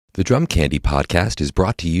The Drum Candy Podcast is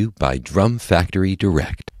brought to you by Drum Factory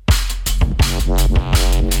Direct.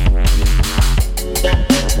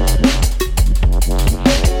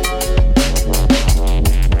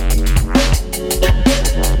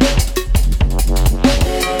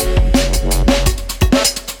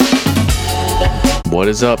 What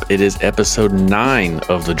is up? It is episode 9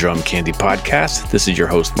 of the Drum Candy Podcast. This is your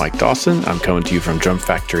host, Mike Dawson. I'm coming to you from Drum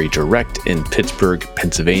Factory Direct in Pittsburgh,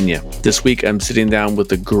 Pennsylvania. This week, I'm sitting down with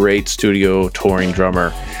the great studio touring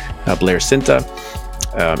drummer, Blair Cinta.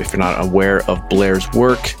 If you're not aware of Blair's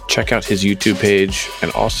work, check out his YouTube page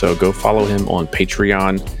and also go follow him on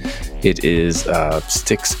Patreon. It is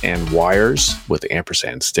Sticks and Wires with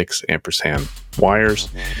ampersand, Sticks, ampersand, Wires.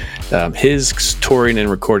 His touring and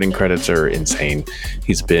recording credits are insane.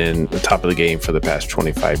 He's been the top of the game for the past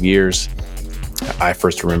 25 years. I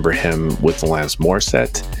first remember him with Alanis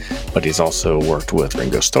Morissette, but he's also worked with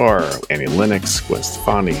Ringo Starr, Annie Lennox, Gwen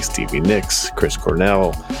Stefani, Stevie Nicks, Chris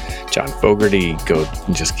Cornell, John Fogerty.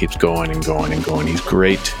 Just keeps going and going and going. He's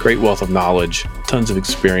great wealth of knowledge, tons of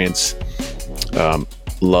experience.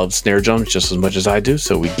 Loves snare drums just as much as I do,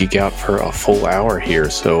 so we geek out for a full hour here.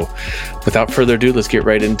 So without further ado, let's get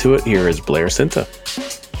right into it. Here is Blair Cinta.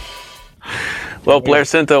 Well, Blair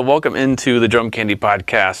Cinta, welcome into the Drum Candy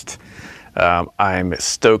Podcast. I'm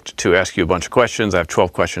stoked to ask you a bunch of questions. I have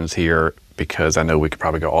 12 questions here because I know we could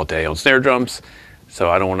probably go all day on snare drums,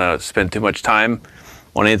 so I don't want to spend too much time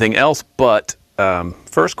on anything else. But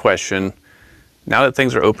first question, now that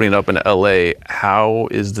things are opening up in LA, how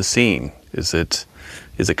is the scene? Is it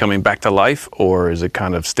coming back to life, or is it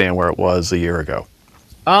kind of staying where it was a year ago?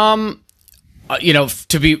 To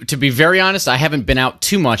be very honest, I haven't been out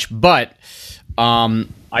too much, but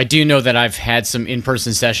I do know that I've had some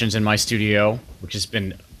in-person sessions in my studio, which has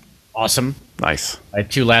been awesome. Nice. I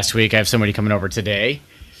had 2 last week. I have somebody coming over today.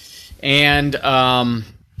 And I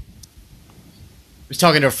was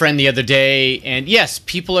talking to a friend the other day, and yes,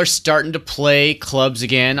 people are starting to play clubs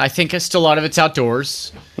again. I think still a lot of it's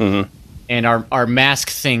outdoors. Mm-hmm. And our mask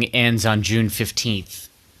thing ends on June 15th.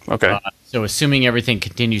 Okay. So assuming everything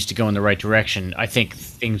continues to go in the right direction, I think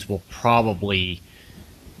things will probably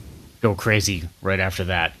go crazy right after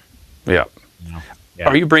that. Yeah. Yeah.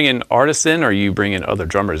 Are you bringing artists in, or are you bringing other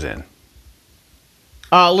drummers in?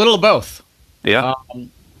 A little of both. Yeah.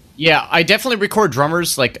 Yeah, I definitely record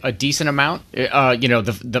drummers like a decent amount.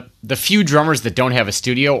 The few drummers that don't have a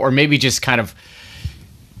studio, or maybe just kind of.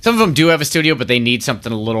 Some of them do have a studio, but they need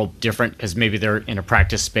something a little different because maybe they're in a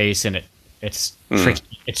practice space and it's tricky.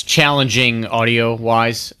 It's challenging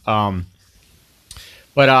audio-wise. I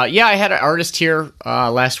had an artist here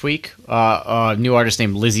last week, a new artist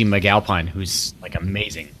named Lizzie McAlpine, who's like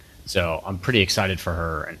amazing. So I'm pretty excited for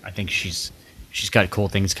her, and I think she's got cool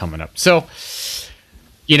things coming up. So,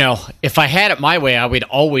 if I had it my way, I would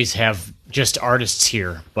always have just artists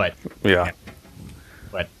here. But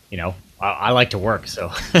I like to work,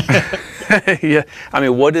 so. Yeah. I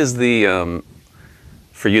mean, what is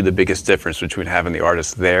for you, the biggest difference between having the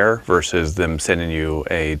artist there versus them sending you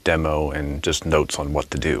a demo and just notes on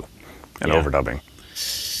what to do and overdubbing?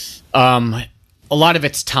 A lot of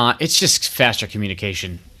it's time. It's just faster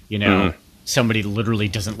communication. Somebody literally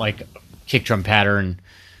doesn't like a kick drum pattern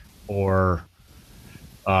or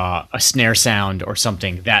a snare sound or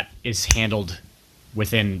something that is handled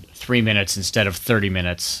within 3 minutes instead of 30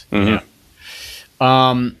 minutes. Mm-hmm.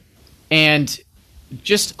 And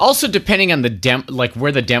just also depending on the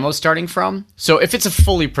where the demo's starting from. So if it's a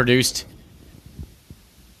fully produced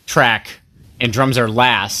track and drums are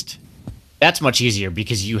last, that's much easier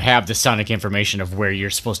because you have the sonic information of where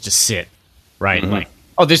you're supposed to sit, right? Mm-hmm. Like,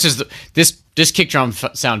 this kick drum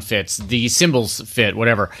sound fits, the cymbals fit,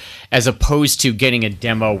 whatever, as opposed to getting a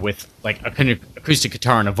demo with like an acoustic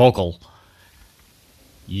guitar and a vocal.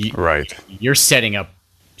 Right. You're setting up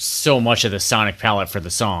so much of the sonic palette for the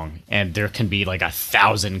song, and there can be like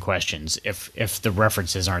 1,000 questions if the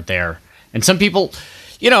references aren't there. And some people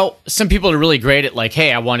are really great at like,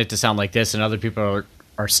 hey, I want it to sound like this, and other people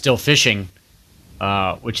are still fishing,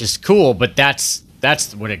 which is cool, but that's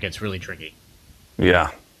when it gets really tricky.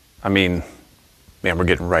 Yeah. I mean, man, we're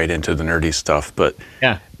getting right into the nerdy stuff, but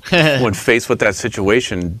yeah. When faced with that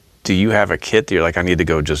situation, do you have a kit that you're like, I need to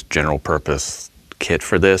go just general purpose kit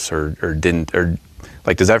for this, or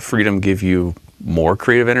does that freedom give you more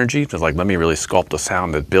creative energy to like, let me really sculpt a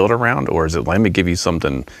sound to build around, or is it let me give you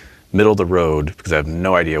something middle of the road because I have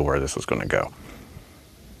no idea where this is going to go?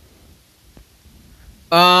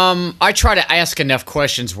 I try to ask enough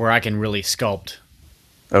questions where I can really sculpt.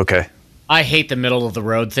 Okay. I hate the middle of the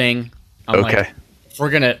road thing. I'm okay. Like,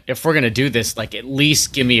 if we're gonna do this, like at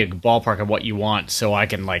least give me a ballpark of what you want so I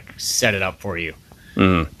can like set it up for you.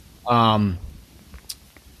 Mm.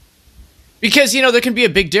 Because, you know, there can be a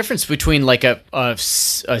big difference between like a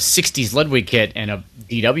 60s Ludwig kit and a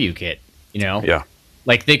DW kit, you know? Yeah.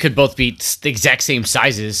 Like they could both be the exact same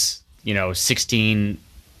sizes, you know, 13,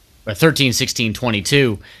 16,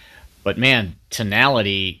 22. But man,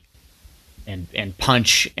 tonality and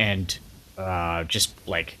punch and just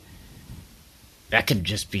like that could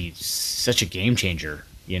just be such a game changer,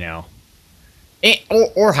 you know?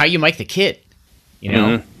 Or how you mic the kit, you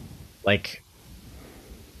know? Like...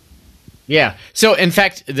 Yeah. So, in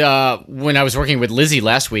fact, when I was working with Lizzie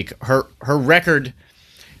last week, her record,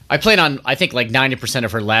 I played on, I think, like 90%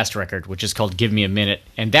 of her last record, which is called Give Me a Minute.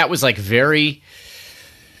 And that was like it's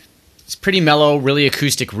pretty mellow, really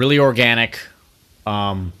acoustic, really organic,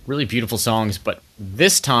 really beautiful songs. But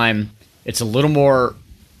this time, it's a little more,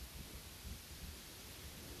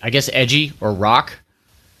 I guess, edgy or rock.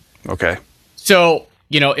 Okay. So,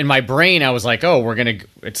 you know, in my brain, I was like, oh,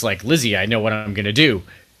 it's like Lizzie, I know what I'm going to do.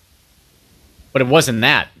 But it wasn't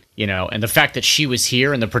that, you know, and the fact that she was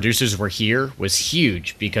here and the producers were here was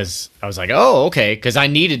huge because I was like, oh, okay, because I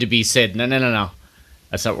needed to be said, no,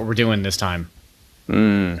 that's not what we're doing this time.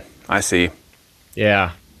 I see.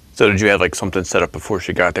 Yeah. So did you have like something set up before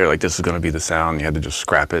she got there, like this is going to be the sound, you had to just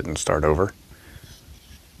scrap it and start over?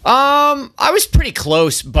 I was pretty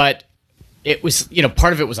close, but it was, you know,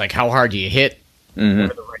 part of it was like, how hard do you hit? What are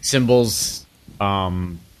the right cymbals?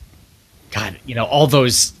 God, you know, all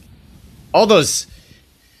those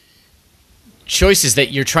choices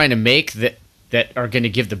that you're trying to make that are going to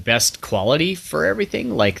give the best quality for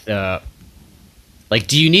everything, like do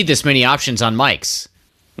you need this many options on mics,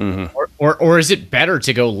 or is it better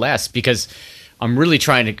to go less? Because I'm really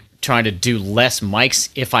trying to do less mics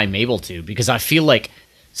if I'm able to, because I feel like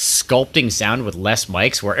sculpting sound with less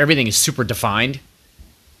mics, where everything is super defined,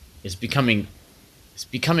 is becoming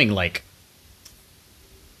like,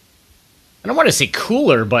 I don't want to say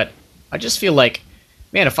cooler, but I just feel like,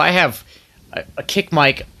 man, if I have a kick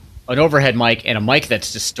mic, an overhead mic, and a mic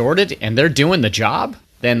that's distorted, and they're doing the job,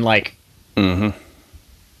 then like,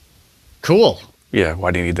 cool. Yeah.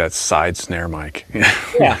 Why do you need that side snare mic?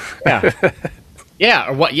 Yeah.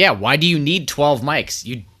 Or what? Yeah. Why do you need 12 mics?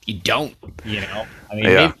 You don't. You know. I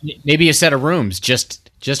mean, maybe a set of rooms just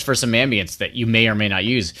for some ambience that you may or may not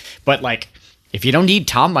use. But like, if you don't need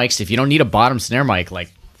tom mics, if you don't need a bottom snare mic,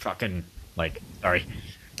 like fucking like, sorry.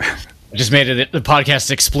 I just made the podcast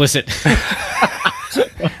explicit.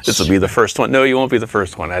 This will be the first one. No, you won't be the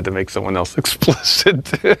first one. I had to make someone else explicit.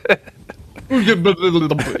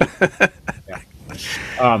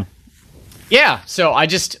 Yeah. So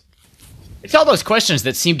it's all those questions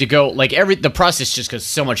that seem to go like the process just goes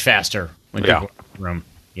so much faster when people are in the room,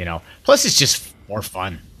 you know. Plus, it's just more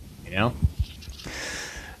fun, you know.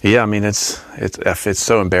 Yeah, I mean it's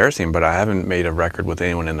so embarrassing, but I haven't made a record with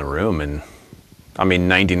anyone in the room, and I mean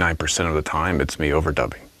 99% of the time it's me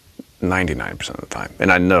overdubbing. 99% of the time,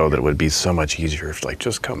 and I know that it would be so much easier if like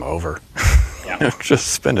just come over, just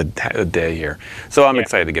spend a day here. So I'm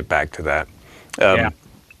excited to get back to that.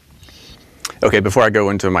 Okay, before I go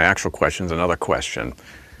into my actual questions, another question.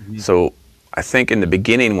 So I think in the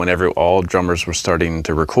beginning, whenever all drummers were starting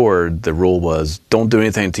to record, the rule was don't do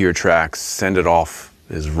anything to your tracks, send it off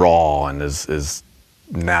as raw and as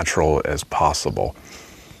natural as possible.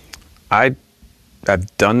 I've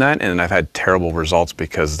done that, and I've had terrible results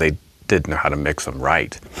because they didn't know how to mix them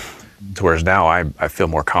right. Whereas now I feel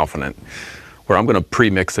more confident where I'm going to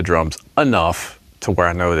pre-mix the drums enough to where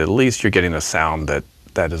I know that at least you're getting a sound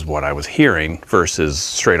that is what I was hearing versus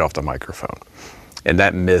straight off the microphone. And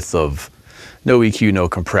that myth of no EQ, no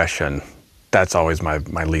compression, that's always my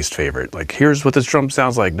least favorite. Like, here's what this drum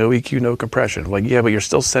sounds like, no EQ, no compression. Like, yeah, but you're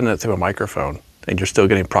still sending it through a microphone, and you're still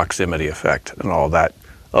getting proximity effect and all that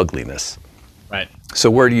ugliness. Right.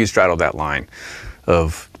 So where do you straddle that line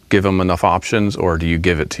of give them enough options, or do you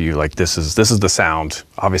give it to you like this is the sound?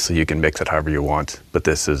 Obviously, you can mix it however you want, but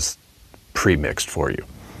this is pre-mixed for you.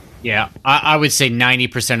 Yeah, I would say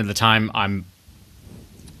 90% of the time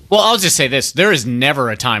well, I'll just say this. There is never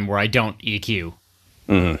a time where I don't EQ.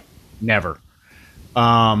 Never.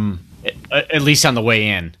 At least on the way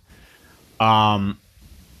in. And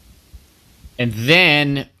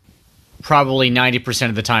then probably 90%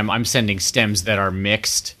 of the time I'm sending stems that are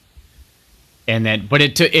mixed. And then, but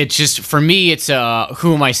it just, for me, it's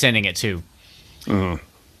who am I sending it to?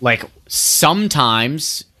 Like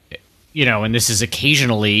sometimes, you know, and this is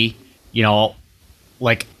occasionally, you know,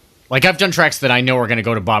 like I've done tracks that I know are going to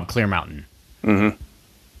go to Bob Clearmountain.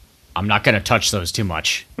 I'm not going to touch those too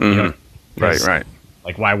much. You know, Right.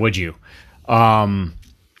 Like, why would you? But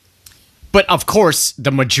of course,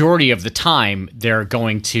 the majority of the time, they're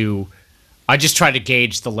going to I just try to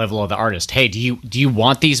gauge the level of the artist. Hey, do you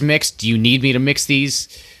want these mixed? Do you need me to mix these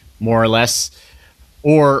more or less?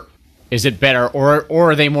 Or is it better? Or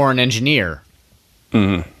are they more an engineer?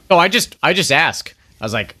 Mm-hmm. So I just ask. I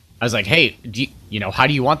was like, hey, how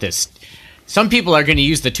do you want this? Some people are going to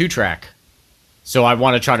use the 2-track, so I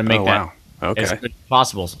want to try to make that as good as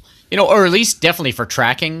possible. Or at least definitely for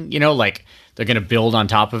tracking. Like they're going to build on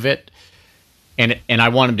top of it, and I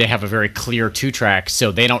want them to have a very clear 2-track,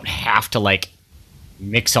 so they don't have to like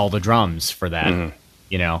mix all the drums for that.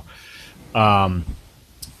 Mm-hmm.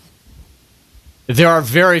 There are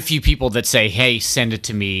very few people that say, "Hey, send it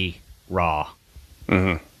to me raw."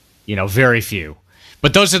 Mm-hmm. Very few.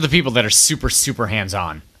 But those are the people that are super, super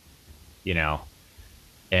hands-on,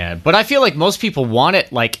 But I feel like most people want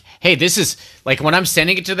it like, hey, this is, like when I'm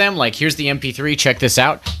sending it to them, like, here's the MP3, check this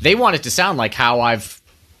out. They want it to sound like how I've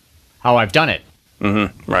done it.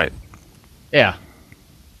 Mm-hmm. Right. Yeah.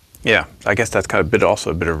 Yeah, I guess that's kind of also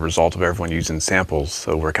a bit of a result of everyone using samples.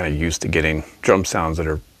 So we're kind of used to getting drum sounds that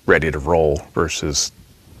are ready to roll versus,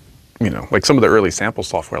 like some of the early sample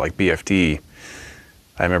software like BFD.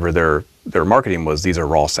 I remember their marketing was, these are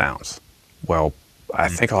raw sounds. Well, I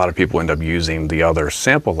think a lot of people end up using the other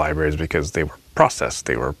sample libraries because they were processed.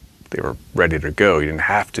 They were ready to go. You'd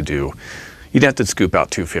have to scoop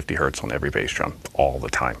out 250 hertz on every bass drum all the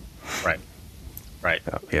time. Right.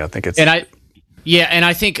 Yeah, I think it's... And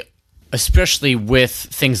I think especially with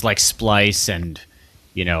things like Splice and,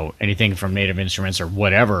 anything from Native Instruments or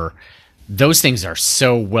whatever, those things are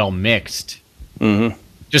so well mixed. Mm-hmm.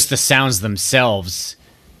 Just the sounds themselves...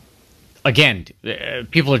 Again,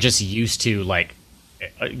 people are just used to like,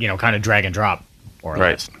 kind of drag and drop, or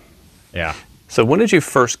less. Yeah. So when did you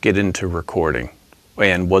first get into recording,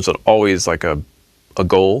 and was it always like a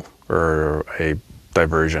goal or a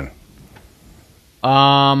diversion?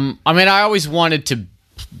 I always wanted to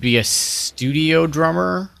be a studio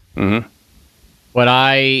drummer. Mm-hmm. But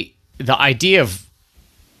the idea of,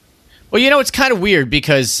 it's kind of weird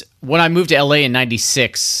because when I moved to LA in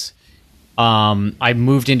 '96. I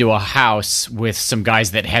moved into a house with some guys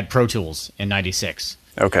that had Pro Tools in '96.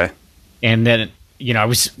 Okay. And then, I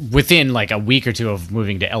was within like a week or two of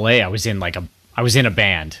moving to LA, I was in a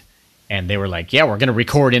band, and they were like, "Yeah, we're going to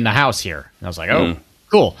record in the house here." And I was like, "Oh,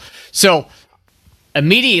 cool." So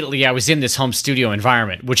immediately I was in this home studio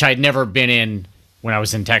environment, which I'd never been in when I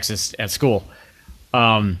was in Texas at school.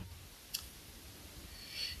 And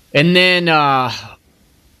then,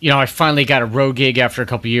 I finally got a road gig after a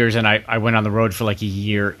couple of years, and I went on the road for like a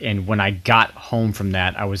year. And when I got home from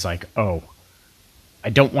that, I was like, oh, I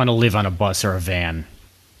don't want to live on a bus or a van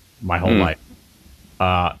my whole life.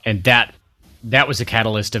 And that was a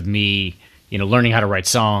catalyst of me, learning how to write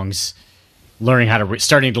songs,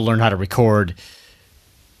 starting to learn how to record.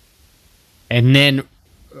 And then,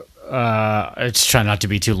 let's try not to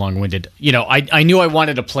be too long-winded. I knew I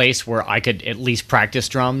wanted a place where I could at least practice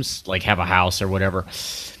drums, like have a house or whatever.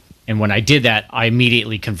 And when I did that, I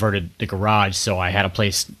immediately converted the garage, so I had a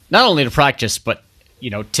place not only to practice, but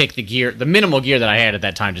take the minimal gear that I had at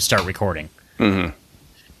that time to start recording. Mm-hmm.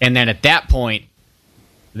 And then at that point,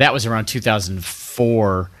 that was around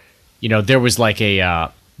 2004. There was like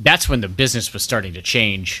that's when the business was starting to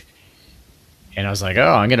change, and I was like,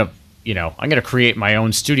 oh, I'm gonna create my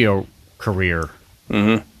own studio career.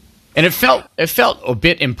 Mm-hmm. And it felt a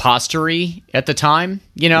bit imposter-y at the time,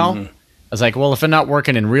 Mm-hmm. I was like, well, if I'm not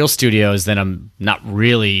working in real studios, then I'm not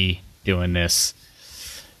really doing this.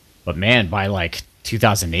 But man, by like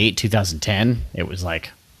 2008, 2010, it was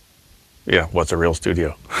like... Yeah, what's a real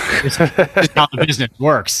studio? It's how the business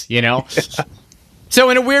works, Yeah. So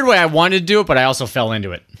in a weird way, I wanted to do it, but I also fell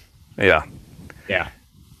into it. Yeah. Yeah.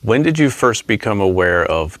 When did you first become aware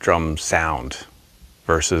of drum sound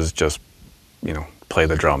versus just, play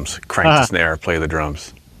the drums, crank the snare, play the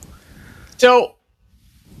drums? So...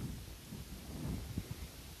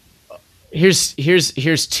 Here's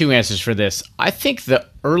two answers for this. I think the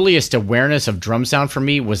earliest awareness of drum sound for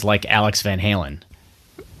me was like Alex Van Halen.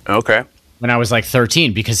 Okay. When I was like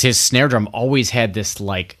 13, because his snare drum always had this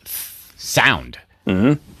like sound.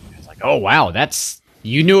 Mm-hmm. I was like, oh wow,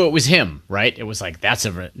 you knew it was him, right? It was like that's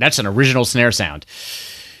an original snare sound.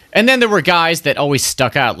 And then there were guys that always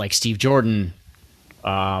stuck out, like Steve Jordan,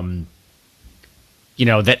 that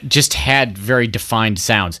just had very defined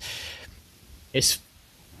sounds.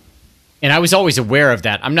 And I was always aware of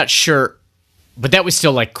that. I'm not sure, but that was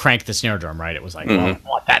still like crank the snare drum, right? It was like, well, I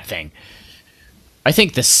want that thing. I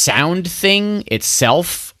think the sound thing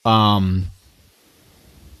itself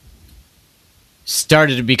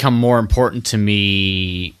started to become more important to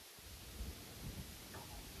me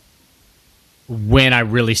when I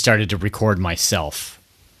really started to record myself.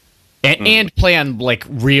 and play on like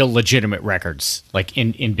real legitimate records, like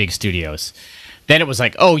in big studios. Then it was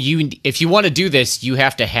like, oh, if you want to do this, you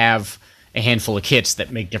have to have a handful of kits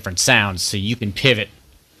that make different sounds, so you can pivot,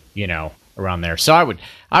 around there. So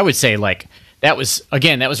I would say like that was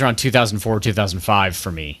around 2004, 2005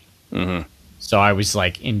 for me. Mm-hmm. So I was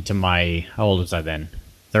like into my, how old was I then?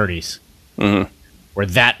 30s. Mm-hmm. Where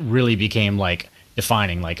that really became like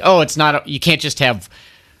defining, like, oh, you can't just have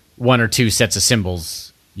one or two sets of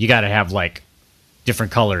cymbals. You got to have like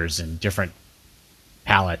different colors and different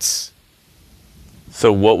palettes.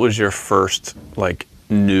 So what was your first like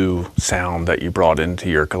new sound that you brought into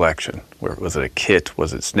your collection? Was it a kit?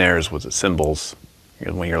 Was it snares? Was it cymbals?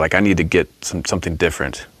 When you're like, I need to get something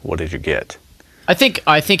different, what did you get? I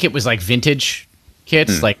think it was like vintage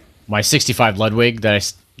kits, like my 65 Ludwig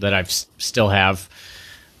that I still have,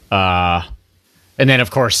 and then of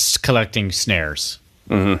course collecting snares.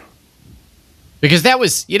 Mm-hmm. Because that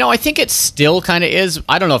was, I think it still kind of is.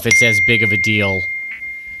 I don't know if it's as big of a deal,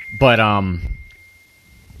 but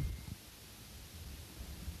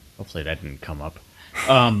hopefully that didn't come up.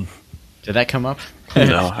 Did that come up?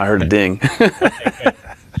 No, I heard a ding.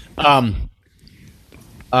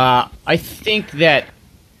 I think that,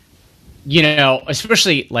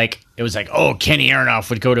 especially like it was like, oh, Kenny Aronoff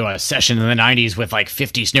would go to a session in the 90s with like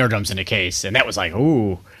 50 snare drums in a case, and that was like,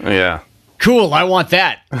 ooh, yeah, cool, I want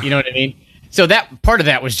that. You know what I mean? So that part of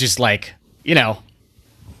that was just like, I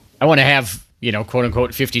want to have, quote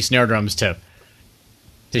unquote 50 snare drums to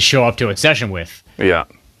show up to a session with. Yeah.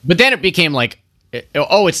 But then it became like,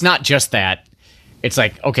 oh, it's not just that. It's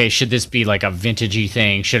like, okay, should this be like a vintagey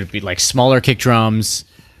thing? Should it be like smaller kick drums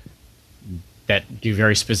that do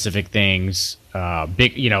very specific things?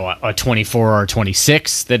 Big, a 24 or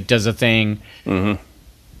 26 that does a thing.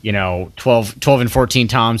 Mm-hmm. 12 and 14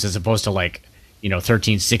 toms as opposed to like,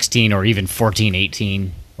 13, 16 or even 14,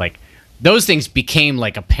 18. Like those things became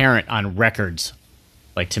like apparent on records,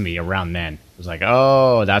 like to me around then. It was like,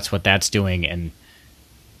 oh, that's what that's doing. And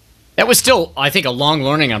that was still, I think, a long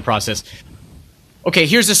learning on process. Okay,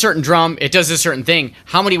 here's a certain drum. It does a certain thing.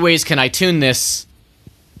 How many ways can I tune this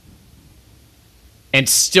and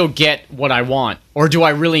still get what I want? Or do I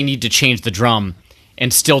really need to change the drum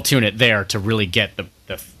and still tune it there to really get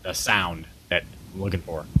the sound that I'm looking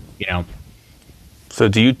for, So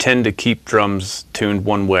do you tend to keep drums tuned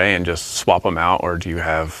one way and just swap them out? Or do you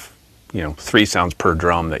have, 3 sounds per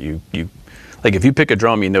drum that you like if you pick a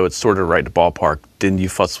drum, it's sort of right to ballpark, then you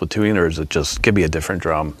fuss with tuning, or is it just give me a different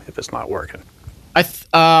drum if it's not working?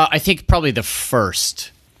 I think probably the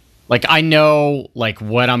first. Like I know like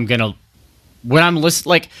when I'm listening,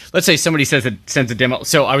 like let's say somebody sends a demo.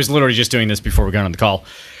 So I was literally just doing this before we got on the call.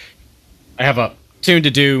 I have a tune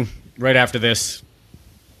to do right after this.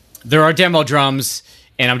 There are demo drums,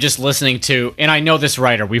 and I'm just listening to, and I know this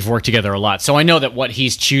writer, we've worked together a lot, so I know that what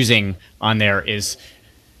he's choosing on there is,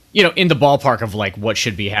 in the ballpark of like what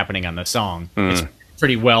should be happening on the song. It's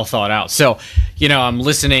pretty well thought out. So, I'm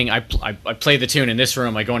listening, I play the tune in this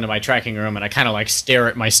room, I go into my tracking room, and I kind of like stare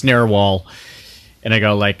at my snare wall, and I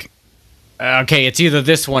go like, okay, it's either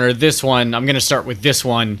this one or this one. I'm going to start with this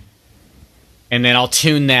one, and then I'll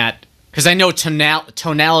tune that, because I know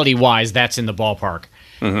tonality-wise that's in the ballpark.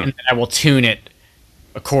 Mm-hmm. And then I will tune it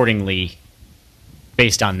accordingly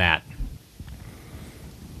based on that.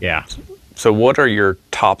 Yeah. So what are your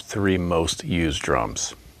top 3 most used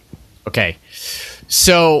drums? Okay.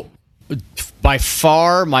 So by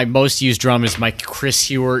far my most used drum is my Chris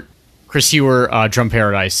Hewer Drum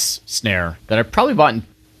Paradise snare that I probably bought in,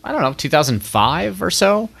 2005 or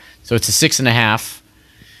so. So it's a 6.5.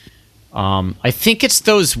 I think it's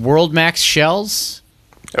those World Max shells.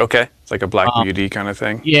 Okay. It's like a Black Beauty kind of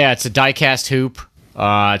thing. Yeah, it's a die-cast hoop.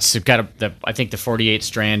 It's got I think the 48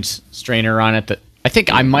 strand strainer on it. That I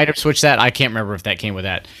think I might have switched that. I can't remember if that came with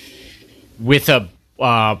that. With a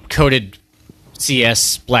coated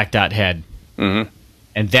CS black dot head. Mm-hmm.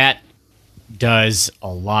 And that does a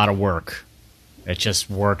lot of work. It just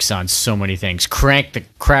works on so many things. Crank the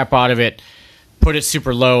crap out of it, put it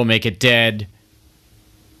super low, make it dead.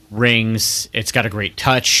 Rings. It's got a great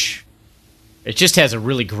touch. It just has a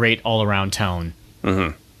really great all-around tone.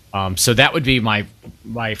 Mm-hmm. So that would be my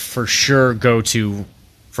for sure go-to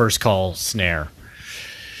first call snare.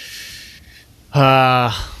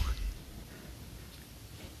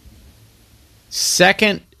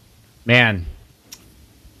 Second,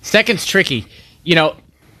 second's tricky.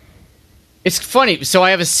 It's funny. So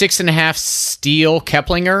I have a 6.5 steel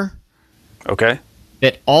Keplinger. Okay.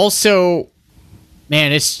 That also,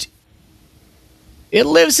 it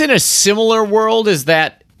lives in a similar world as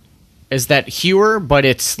that Hewer, but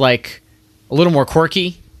it's like a little more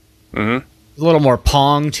quirky. Mm-hmm. a little more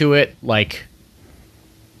pong to it, like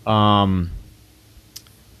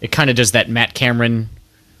it kind of does that Matt Cameron,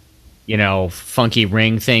 funky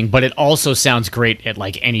ring thing, but it also sounds great at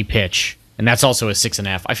like any pitch. And that's also a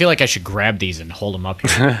 6.5. I feel like I should grab these and hold them up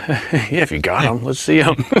here. Yeah, if you got them, let's see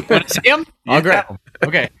them. Want to see them? I'll grab them.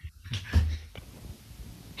 Okay.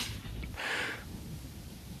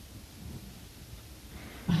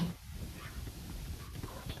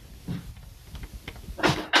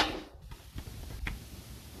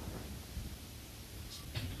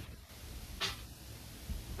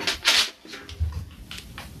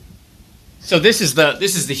 So this is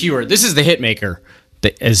the Hewer. This is the Hitmaker,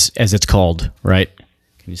 as it's called, right?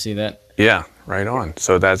 Can you see that? Yeah, right on.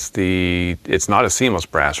 So it's not a seamless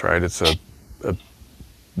brass, right? It's a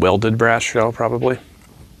welded brass shell, probably.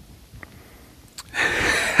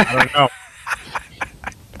 I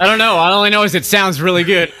don't know. All I know is it sounds really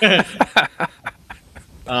good. But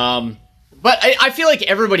I feel like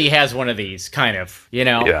everybody has one of these, kind of,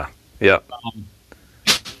 Yeah. Yeah.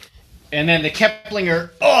 And then the Keplinger.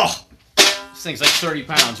 Oh, this thing's like 30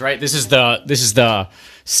 pounds, right? This is the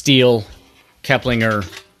steel Keplinger,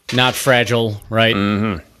 not fragile, right?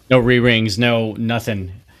 Mm-hmm. No re-rings, no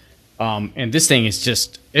nothing. And this thing is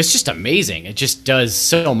just amazing. It just does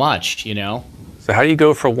so much, So how do you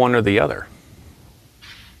go for one or the other?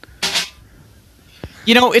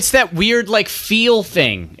 It's that weird like feel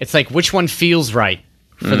thing. It's like which one feels right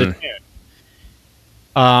for the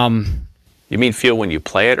tune. You mean feel when you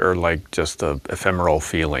play it, or like just the ephemeral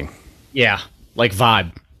feeling? Yeah, like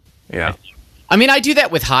vibe. Yeah. I mean, I do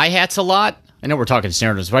that with hi-hats a lot. I know we're talking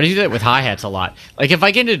snare drums, but I do that with hi-hats a lot. Like if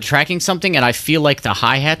I get into tracking something and I feel like the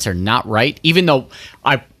hi-hats are not right, even though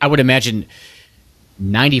I would imagine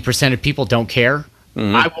 90% of people don't care,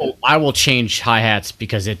 I will change hi-hats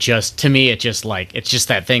because it's just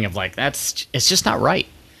that thing of like it's just not right.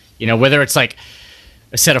 Whether it's like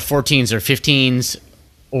a set of 14s or 15s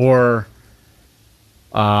or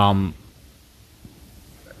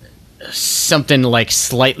something like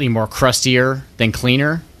slightly more crustier than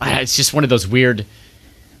cleaner. It's just one of those weird.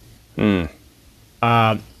 How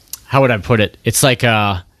would I put it? It's like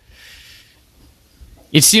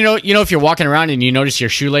it's if you're walking around and you notice your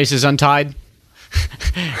shoelace is untied,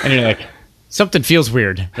 and you're like, something feels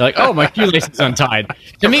weird. You're like, oh, my shoelace is untied.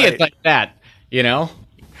 To me, it's like that.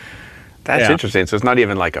 That's interesting. So it's not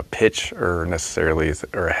even like a pitch or necessarily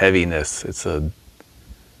or a heaviness. It's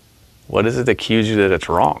what is it that cues you that it's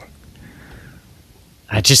wrong?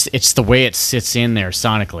 It's the way it sits in there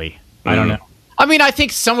sonically. I don't know. I mean, I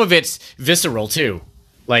think some of it's visceral too.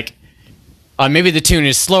 Like, maybe the tune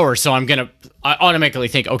is slower, so I automatically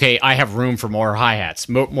think, okay, I have room for more hi-hats,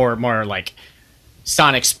 more like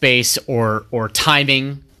sonic space or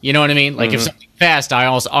timing. You know what I mean? Like if something's fast, I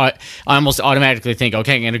almost automatically think,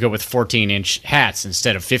 okay, I'm going to go with 14-inch hats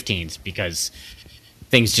instead of 15s because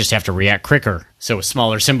things just have to react quicker. So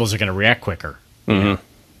smaller cymbals are going to react quicker.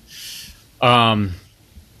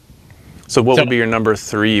 So what would be your number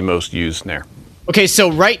 3 most used snare? Okay, so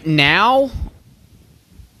right now,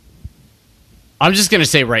 I'm just going to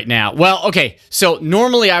say right now. Well, okay, so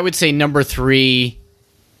normally I would say number 3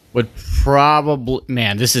 would probably...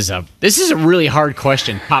 Man, this is a really hard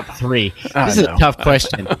question, top 3. This is a tough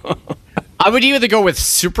question. I would either go with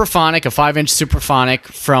Supraphonic, a 5-inch Supraphonic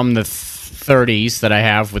from the 30s that I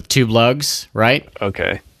have with tube lugs, right?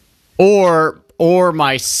 Okay. Or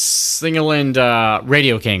my Slingerland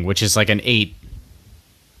Radio King, which is like an 8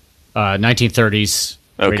 1930s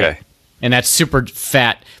radio. Okay. And that's super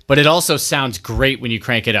fat, but it also sounds great when you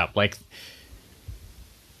crank it up. Like,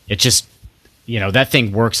 it just, that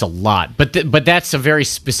thing works a lot. But that's a very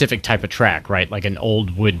specific type of track, right? Like an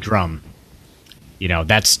old wood drum.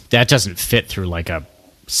 That doesn't fit through like a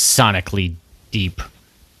sonically deep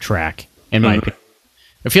track, in my opinion.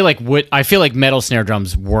 I feel like metal snare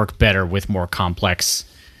drums work better with more complex,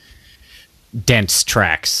 dense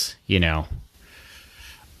tracks,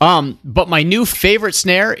 But my new favorite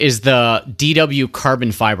snare is the DW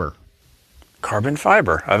Carbon Fiber. Carbon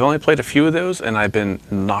fiber. I've only played a few of those, and I've been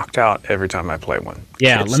knocked out every time I play one.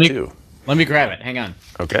 Yeah, let me grab it. Hang on.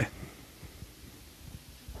 Okay.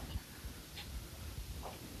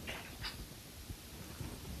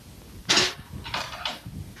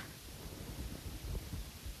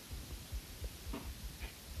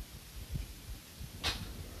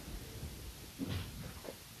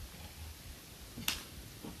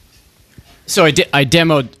 So I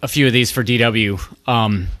demoed a few of these for DW,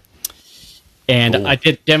 and cool. I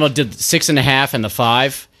did the 6.5 and the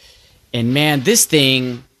 5, and man, this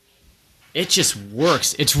thing, it just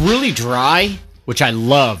works. It's really dry, which I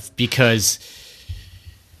love because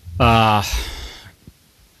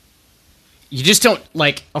you just don't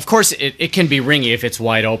like. Of course, it can be ringy if it's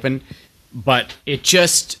wide open, but it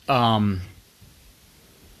just like,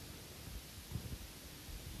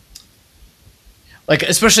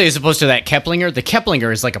 especially as opposed to that Keplinger. The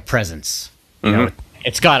Keplinger is like a presence. You know,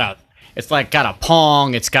 it's got a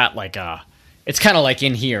pong. It's got like it's kind of like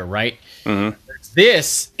in here, right?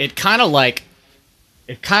 This, it kind of like.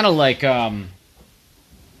 It's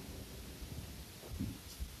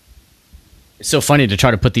so funny to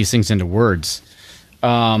try to put these things into words.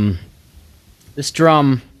 This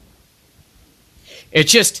drum,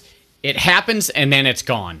 it happens and then it's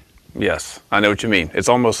gone. Yes, I know what you mean. It's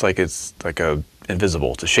almost like it's like a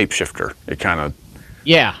invisible. It's a shapeshifter. It kind of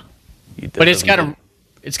but it's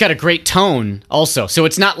got a great tone also. So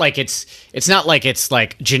it's not like it's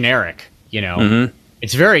like generic, you know.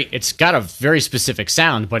 It's got a very specific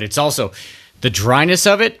sound, but it's also the dryness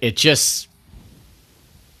of it. It's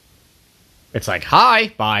like,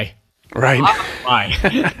 hi, bye. Right. Bye.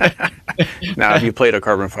 Now, have you played a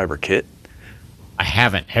carbon fiber kit? I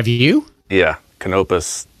haven't. Have you? Yeah.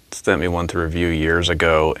 Canopus sent me one to review years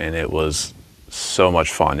ago, and it was so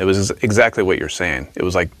much fun. It was exactly what you're saying. It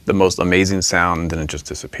was like the most amazing sound, and then it just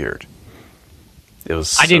disappeared. It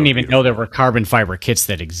was. I didn't even know there were carbon fiber kits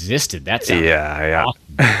that existed. That's awesome. Yeah.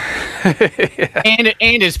 And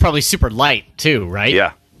it's probably super light too, right?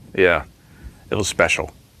 Yeah. It was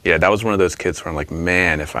special. Yeah, that was one of those kits where I'm like,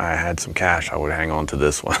 man, if I had some cash, I would hang on to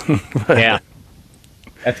this one. Yeah.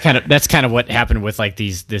 That's kind of what happened with like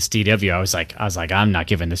this DW. I was like, I'm not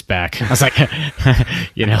giving this back. I was like,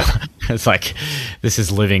 you know, it's like, this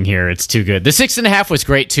is living here. It's too good. The 6.5 was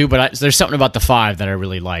great too, but there's something about the 5 that I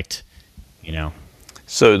really liked, you know.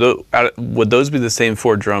 So would those be the same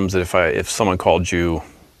 4 drums that if someone called you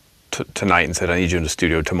tonight and said, I need you in the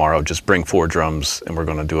studio tomorrow, just bring 4 drums and we're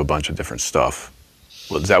going to do a bunch of different stuff?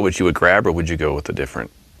 Is that what you would grab, or would you go with a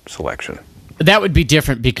different selection? That would be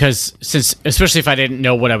different because especially if I didn't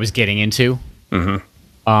know what I was getting into,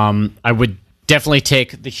 I would definitely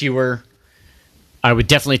take the Hewer. I would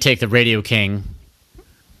definitely take the Radio King.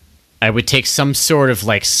 I would take some sort of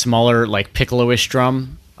like smaller, like piccolo-ish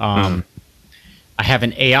drum. I have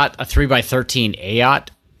an AOT, a 3x13 AOT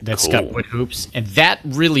that's got wood hoops, and that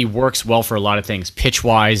really works well for a lot of things,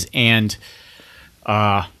 pitch-wise, and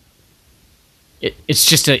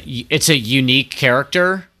it's a unique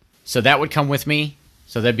character, so that would come with me.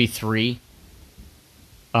 So that'd be 3.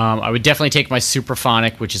 I would definitely take my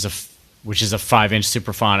Supraphonic, which is a 5-inch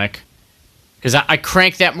Supraphonic, because I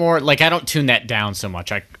crank that more. Like, I don't tune that down so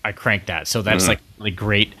much. I crank that, so that's like really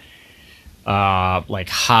great. Like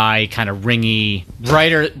high, kind of ringy,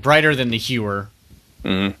 brighter than the Hewer.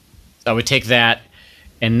 So I would take that,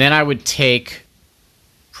 and then I would take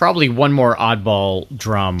probably one more oddball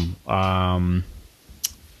drum.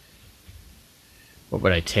 What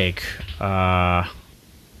would I take?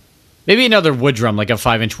 Maybe another wood drum, like a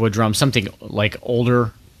 5-inch wood drum, something like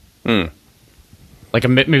older, like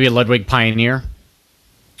maybe a Ludwig Pioneer.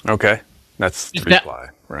 Okay, that's 3-ply,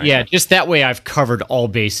 right? Yeah, just that way I've covered all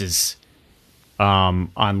bases.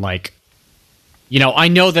 On like, you know, I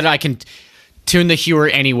know that I can tune the Hewer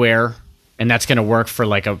anywhere, and that's going to work for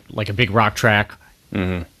like a big rock track.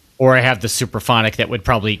 Or I have the Supraphonic that would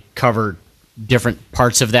probably cover different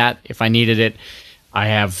parts of that if I needed it. I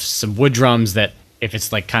have some wood drums that if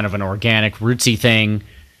it's like kind of an organic rootsy thing,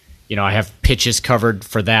 you know, I have pitches covered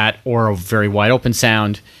for that, or a very wide open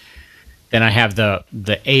sound. Then I have the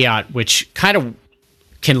AOT, which kind of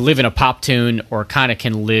can live in a pop tune or kind of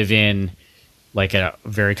can live in like a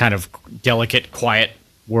very kind of delicate, quiet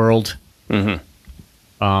world. So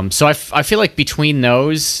I feel like between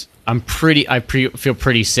those, I feel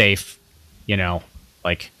pretty safe, you know,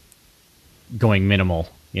 like going minimal,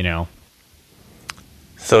 you know.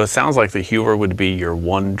 So it sounds like the Hewer would be your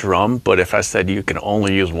one drum, but if I said you can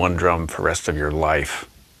only use one drum for the rest of your life,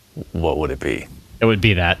 what would it be? It would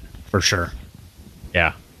be that, for sure.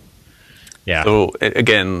 Yeah. Yeah. So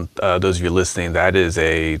again, those of you listening, that is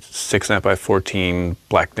a 6.5x14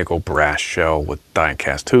 black nickel brass shell with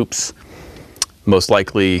die-cast hoops. Most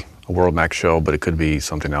likely a World Max shell, but it could be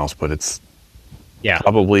something else. But it's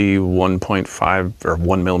probably 1.5 or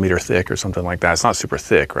 1 millimeter thick or something like that. It's not super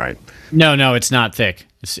thick, right? No, it's not thick.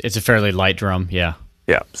 It's a fairly light drum. Yeah.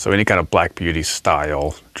 Yeah. So any kind of Black Beauty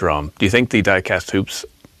style drum. Do you think the die-cast hoops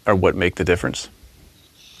are what make the difference?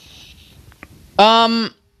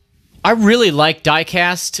 I really like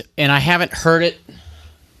die-cast, and I haven't heard it.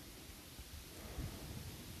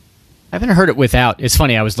 I haven't heard it without. It's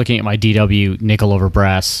funny, I was looking at my DW nickel over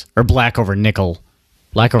brass, or black over nickel.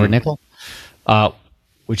 Black over nickel?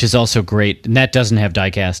 Which is also great, and that doesn't have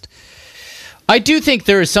die-cast. I do think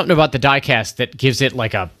there is something about the die-cast that gives it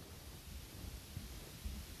like a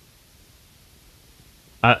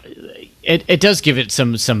It does give it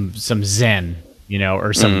some zen,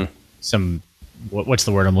 or some what's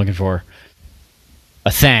the word I'm looking for?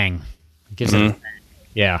 A thang. It gives it a thang.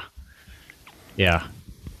 Yeah. Yeah.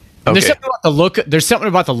 Okay. There's something about the look. There's something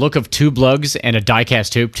about the look of tube lugs and a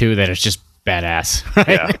die-cast tube too that is just badass.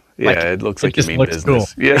 Right? Yeah, it looks like you mean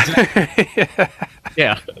business. Cool. Yeah.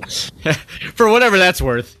 Yeah. For whatever that's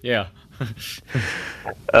worth. Yeah.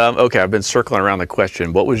 Okay, I've been circling around the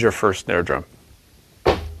question. What was your first snare drum?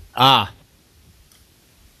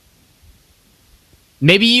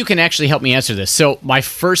 Maybe you can actually help me answer this. So my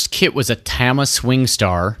first kit was a Tama Swing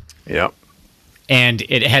Star. Yep. And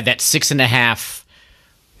it had that 6.5.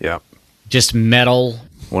 Yep. Just metal.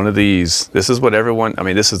 One of these. This is what everyone. I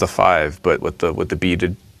mean, this is the 5, but with the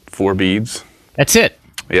beaded 4 beads. That's it.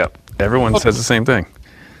 Yep. Everyone says the same thing.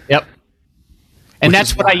 Yep. And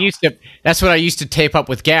that's what I used to. That's what I used to tape up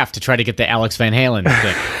with Gaff to try to get the Alex Van Halen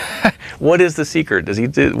thing. What is the secret?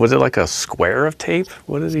 Was it like a square of tape?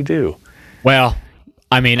 What does he do? Well,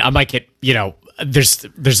 I mean, I might get. There's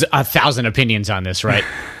 1,000 opinions on this, right?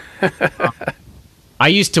 I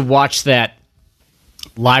used to watch that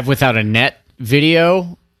Live Without a Net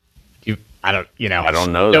video. I don't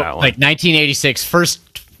know that one. Like 1986, first.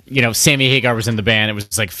 Sammy Hagar was in the band. It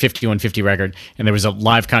was like 5150 record, and there was a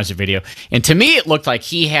live concert video. And to me, it looked like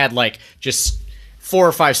he had like just 4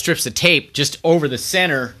 or 5 strips of tape just over the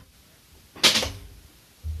center.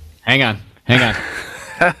 Hang on. I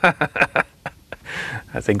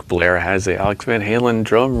think Blair has the Alex Van Halen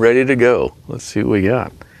drum ready to go. Let's see what we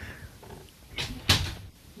got.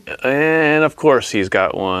 And of course, he's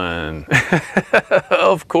got one.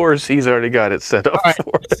 Of course, he's already got it set up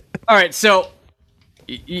for it. All right, so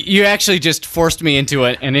you actually just forced me into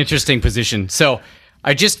an interesting position. So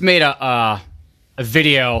I just made a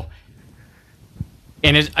video,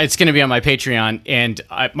 and it's going to be on my Patreon. And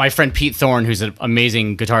my friend Pete Thorne, who's an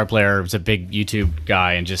amazing guitar player, is a big YouTube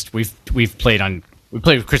guy, and just we played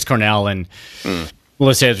with Chris Cornell and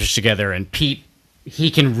Melissa Etheridge together. And Pete,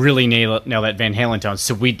 he can really nail that Van Halen tone.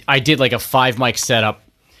 So I did like a 5 mic setup,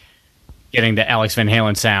 getting the Alex Van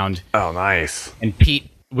Halen sound. Oh, nice. And Pete.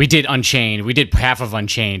 We did Unchained. We did half of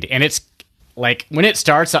Unchained. And it's like, when it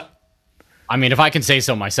starts, I mean, if I can say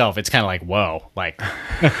so myself, it's kind of like, whoa. Like,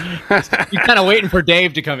 you're kind of waiting for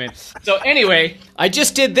Dave to come in. So anyway, I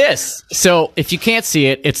just did this. So if you can't see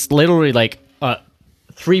it, it's literally like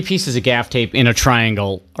 3 pieces of gaff tape in a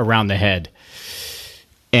triangle around the head.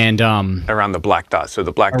 And around the black dot. So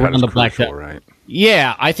the black dot is crucial, right?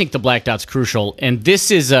 Yeah, I think the black dot's crucial. And this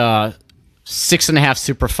is a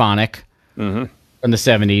 6.5 Supraphonic. Mm-hmm. From the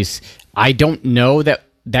 70s. I don't know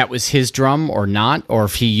that was his drum or not, or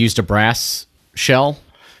if he used a brass shell.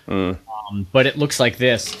 But it looks like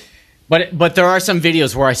this. But there are some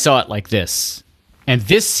videos where I saw it like this. And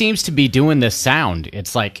this seems to be doing this sound.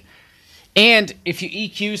 It's like, and if you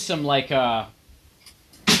EQ some like,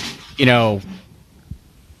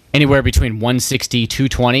 anywhere between 160,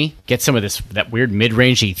 220, get some of that weird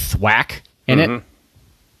mid-rangey thwack in it.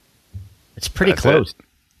 It's pretty close.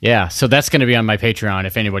 Yeah, so that's going to be on my Patreon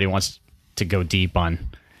if anybody wants to go deep on.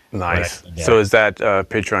 Nice. So is that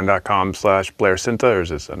patreon.com/Blair Cinta, or is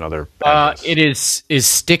this another? It is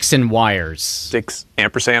Sticks and Wires. Sticks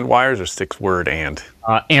ampersand wires, or sticks word and?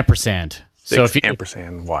 Ampersand. Sticks so if you,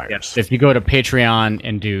 ampersand wires. Yes, if you go to Patreon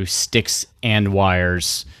and do Sticks and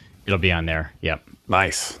Wires, it'll be on there. Yep.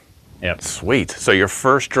 Nice. Yep. Sweet. So your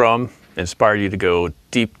first drum inspired you to go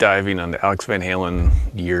deep diving on the Alex Van Halen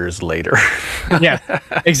years later. Yeah,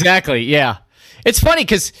 exactly. Yeah. It's funny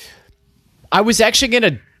because I was actually going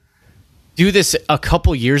to do this a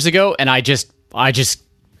couple years ago, and I was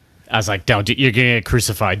like, you're going to get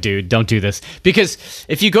crucified, dude. Don't do this. Because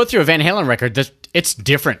if you go through a Van Halen record, it's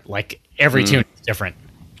different. Like, every tune is different,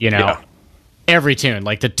 Yeah. Every tune.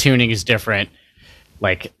 Like, the tuning is different.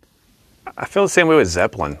 Like, I feel the same way with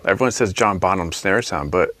Zeppelin. Everyone says John Bonham snare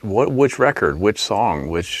sound, but which record, which song,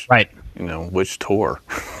 which which tour?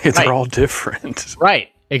 They're all different. Right,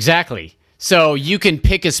 exactly. So you can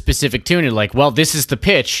pick a specific tune and like, well, this is the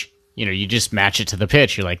pitch. You just match it to the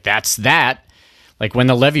pitch. You're like, that's that. Like when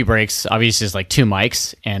the levee breaks, obviously it's like 2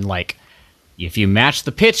 mics, and like if you match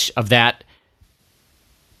the pitch of that,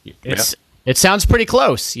 it sounds pretty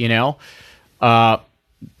close.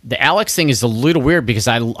 The Alex thing is a little weird because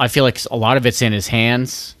I feel like a lot of it's in his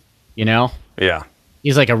hands, Yeah.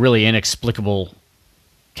 He's like a really inexplicable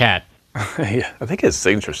cat. Yeah, I think his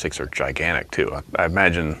signature sticks are gigantic too. I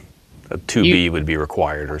imagine a 2B would be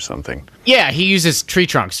required or something. Yeah, he uses tree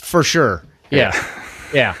trunks for sure. Yeah.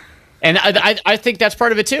 Yeah. And I think that's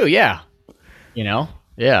part of it too, yeah.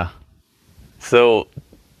 Yeah. So,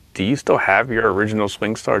 do you still have your original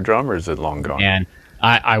Swing Star drum, or is it long gone? And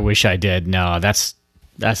I wish I did. No, that's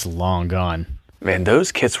long gone. Man,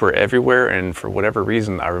 those kits were everywhere, and for whatever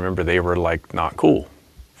reason, I remember they were like not cool.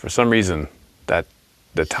 For some reason, that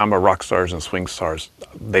the Tama Rock Stars and Swing Stars,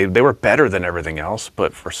 they were better than everything else,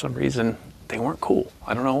 but for some reason, they weren't cool.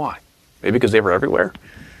 I don't know why. Maybe because they were everywhere.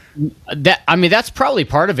 That's probably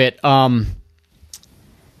part of it. In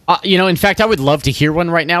fact, I would love to hear one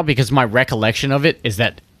right now because my recollection of it is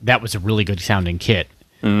that was a really good sounding kit.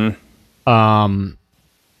 Mm-hmm.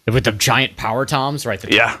 With the giant power toms, right?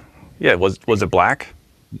 Yeah. Was it black?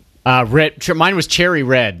 Red. Mine was cherry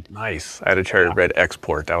red. Nice. I had a cherry red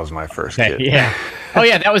export. That was my first kit. Yeah. Oh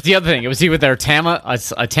yeah, that was the other thing. It was either their Tama,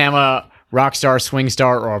 a Tama Rockstar, Swing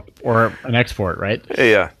Star, or an export, right?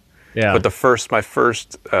 Yeah. Yeah. But my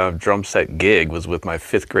first drum set gig was with my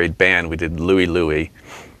 5th grade band. We did Louie Louie,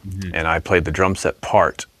 and I played the drum set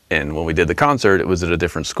part. And when we did the concert, it was at a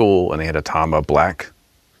different school, and they had a Tama black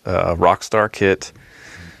Rockstar kit,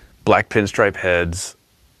 black pinstripe heads.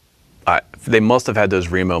 They must have had those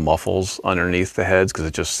Remo muffles underneath the heads because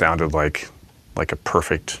it just sounded like a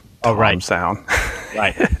perfect tom sound.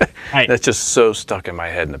 Right. That's just so stuck in my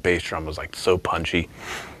head, and the bass drum was like so punchy.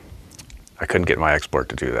 I couldn't get my export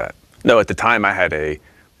to do that. No, at the time I had a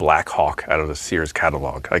Black Hawk out of the Sears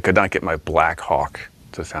catalog. I could not get my Black Hawk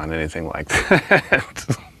to sound anything like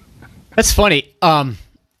that. That's funny.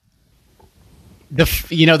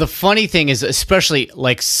 The funny thing is, especially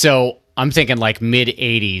I'm thinking like mid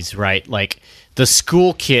 80s, right? Like the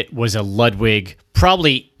school kit was a Ludwig,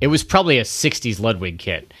 it was probably a 60s Ludwig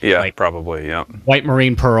kit. Yeah, like probably, yeah. White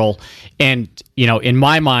marine pearl. And, in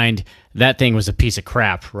my mind, that thing was a piece of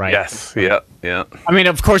crap, right? Yes, yeah. I mean,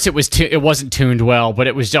 of course it wasn't tuned well, but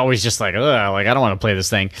it was always just like, ugh, like I don't want to play this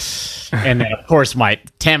thing. And then of course my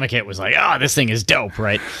Tama kit was like, oh, this thing is dope,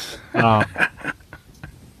 right?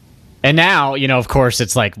 And now, of course,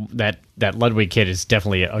 it's like that Ludwig kit is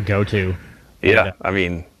definitely a go-to. Yeah,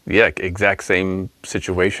 exact same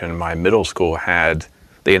situation. My middle school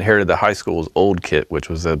they inherited the high school's old kit, which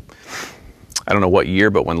was I don't know what year,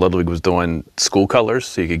 but when Ludwig was doing school colors,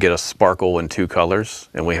 so you could get a sparkle in 2 colors,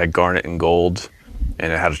 and we had garnet and gold,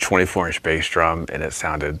 and it had a 24-inch bass drum, and it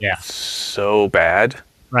sounded so bad.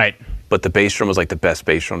 Right. But the bass drum was like the best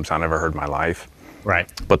bass drum sound I've ever heard in my life. Right.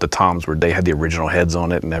 But the toms they had the original heads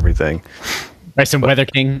on it and everything. Right, some Weather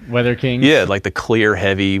King. Yeah, like the clear,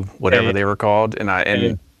 heavy, whatever they were called.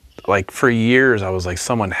 And like for years I was like,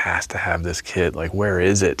 someone has to have this kit. Like, where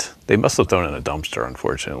is it? They must have thrown it in a dumpster,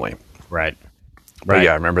 unfortunately. Right. But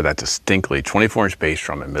yeah, I remember that distinctly. 24-inch bass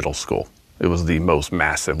drum in middle school. It was the most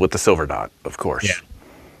massive, with the silver dot, of course. Yeah.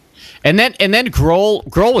 And then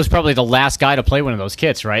Grohl was probably the last guy to play one of those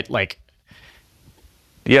kits, right? Like.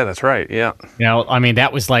 Yeah, that's right. Yeah.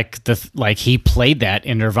 That was like he played that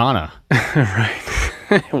in Nirvana. Right.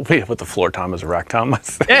 Wait, with the floor tom as a rack tom?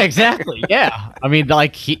 Yeah, exactly. Yeah.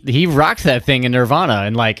 Like he rocked that thing in Nirvana,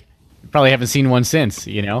 and like probably haven't seen one since,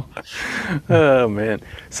 Oh man.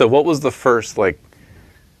 So what was the first like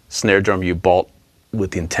snare drum you bought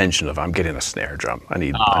with the intention of, I'm getting a snare drum. I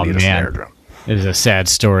need a snare drum? It is a sad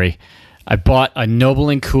story. I bought a Noble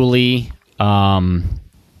and Cooley.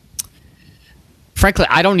 Frankly,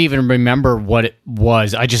 I don't even remember what it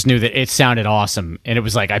was. I just knew that it sounded awesome, and it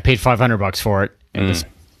was like I paid $500 for it, and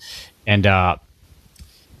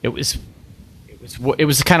it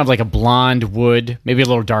was kind of like a blonde wood, maybe a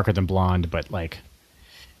little darker than blonde, but like,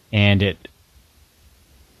 and it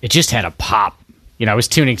just had a pop. I was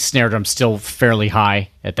tuning snare drum still fairly high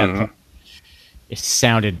at that point. It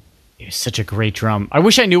was such a great drum. I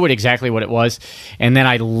wish I knew exactly what it was, and then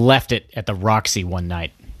I left it at the Roxy one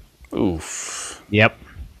night. Oof. Yep.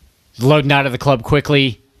 Loading out of the club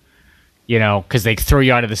quickly, because they throw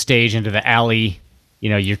you out of the stage into the alley.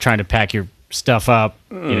 You're trying to pack your stuff up,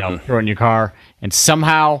 throw it in your car. And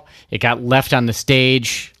somehow it got left on the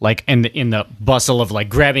stage, like in the bustle of like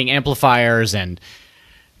grabbing amplifiers and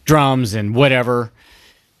drums and whatever.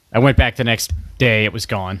 I went back the next day. It was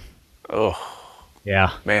gone. Oh.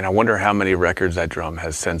 Yeah. Man, I wonder how many records that drum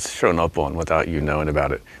has since shown up on without you knowing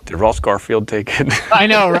about it. Did Ross Garfield take it? I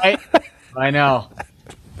know, right? I know.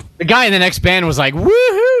 The guy in the next band was like,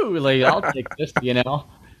 woohoo! Like, I'll take this,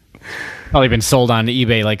 Probably been sold on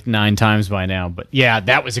eBay like 9 times by now. But yeah,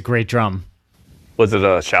 that was a great drum. Was it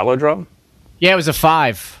a shallow drum? Yeah, it was a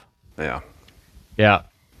 5. Yeah. Yeah.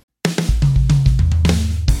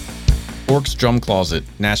 Forks Drum Closet,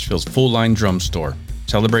 Nashville's full-line drum store.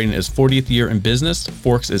 Celebrating its 40th year in business,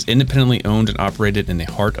 Forks is independently owned and operated in the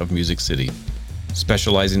heart of Music City.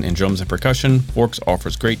 Specializing in drums and percussion, Forks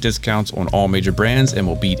offers great discounts on all major brands and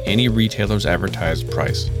will beat any retailer's advertised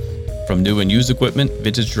price. From new and used equipment,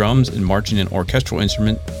 vintage drums, and marching and orchestral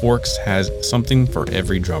instrument, Forks has something for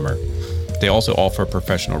every drummer. They also offer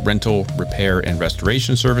professional rental, repair, and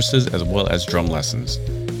restoration services, as well as drum lessons.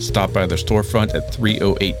 Stop by their storefront at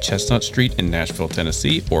 308 Chestnut Street in Nashville,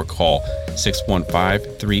 Tennessee, or call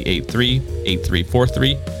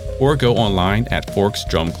 615-383-8343, or go online at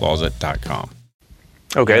forksdrumcloset.com.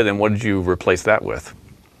 Okay, then what did you replace that with?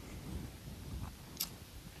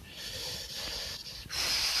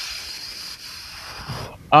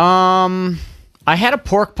 I had a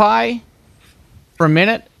pork pie for a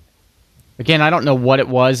minute. Again, I don't know what it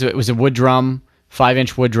was. It was a wood drum,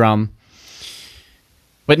 5-inch wood drum.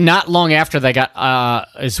 But not long after that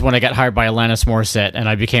is when I got hired by Alanis Morissette, and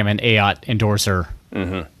I became an AOT endorser.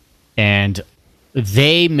 Mm-hmm. And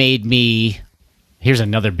they made me. Here's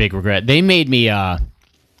another big regret. They made me. I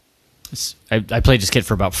played this kit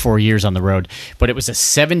for about 4 years on the road, but it was a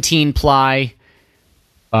 17-ply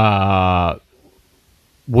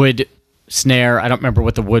wood snare. I don't remember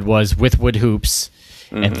what the wood was, with wood hoops.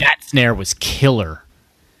 Mm-hmm. And that snare was killer.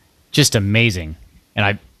 Just amazing. And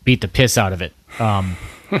I beat the piss out of it. And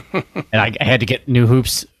I had to get new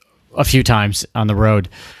hoops a few times on the road.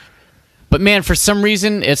 But man, for some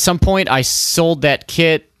reason, at some point, I sold that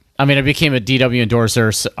kit. I mean, I became a DW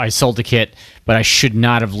endorser. So I sold the kit, but I should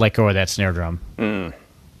not have let go of that snare drum. And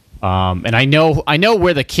I know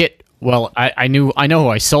where the kit. Well, I know who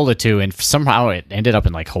I sold it to, and somehow it ended up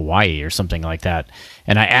in like Hawaii or something like that.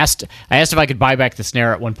 And I asked if I could buy back the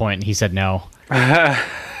snare at one point, and he said no. But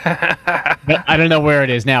I don't know where it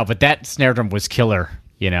is now, but that snare drum was killer,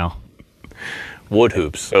 you know. Wood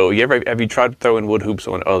hoops. So have you tried throwing wood hoops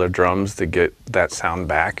on other drums to get that sound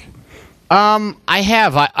back? I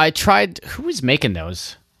have. I tried. Who was making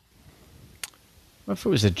those? I don't know if it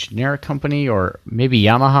was a generic company or maybe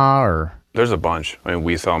Yamaha or. There's a bunch. I mean,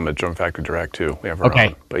 we sell them at Drum Factory Direct too. We have our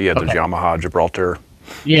own. But yeah, there's Yamaha, Gibraltar.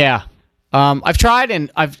 Yeah, I've tried and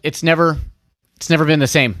it's never been the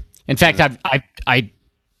same. In fact, I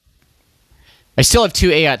still have 2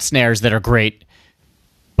 AOT snares that are great,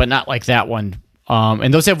 but not like that one.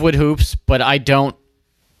 And those have wood hoops, but I don't.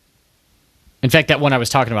 In fact, that one I was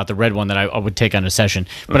talking about, the red one that I would take on a session,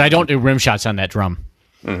 but I don't do rim shots on that drum.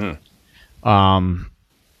 Mm-hmm.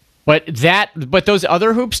 But those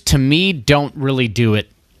other hoops to me don't really do it.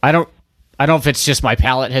 I don't know if it's just my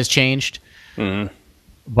palate has changed,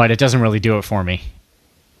 but it doesn't really do it for me.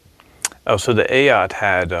 Oh, so the AOT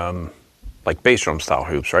had like bass drum style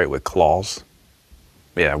hoops, right, with claws.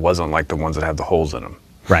 Yeah, it wasn't like the ones that have the holes in them.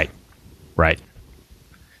 Right.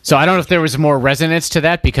 So I don't know if there was more resonance to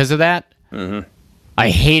that because of that. Mm-hmm.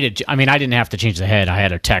 I didn't have to change the head. I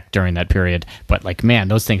had a tech during that period, but like, man,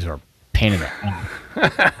 those things were a pain in the ass. You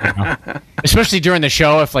know? Especially during the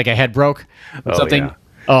show, if like a head broke or something. Yeah.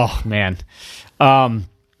 Oh man. But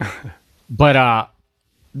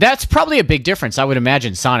that's probably a big difference, I would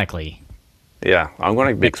imagine, sonically. Yeah, I'm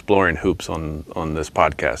going to be exploring hoops on this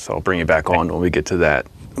podcast, so I'll bring you back on when we get to that.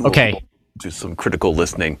 Okay. We'll do some critical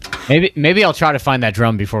listening. Maybe I'll try to find that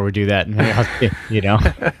drum before we do that. You know.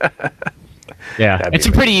 Yeah, it's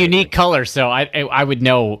a pretty unique color, so I would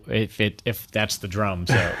know if that's the drum.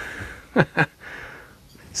 So.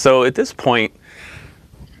 So at this point,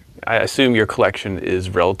 I assume your collection is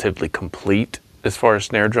relatively complete as far as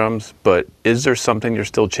snare drums, but is there something you're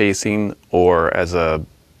still chasing? Or as a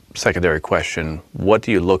secondary question, what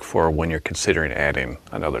do you look for when you're considering adding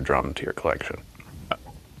another drum to your collection?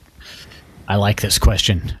 I like this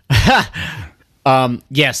question.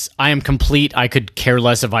 Yes, I am complete. I could care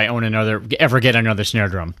less if I ever get another snare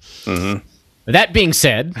drum. Mm-hmm. That being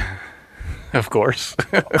said, of course.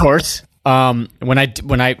 When I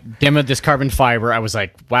demoed this carbon fiber, I was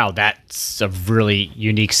like, wow, that's a really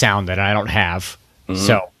unique sound that I don't have. Mm-hmm.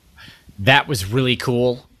 So that was really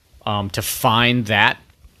cool to find that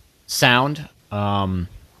sound. And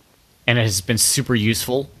it has been super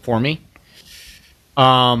useful for me.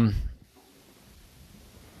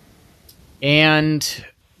 And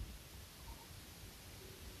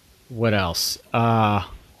what else? The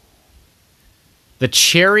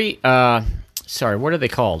Cherry, sorry, what are they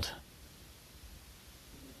called?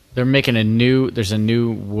 They're making there's a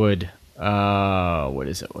new wood. What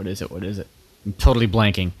is it? I'm totally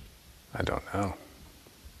blanking. I don't know.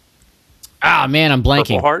 Ah, man, I'm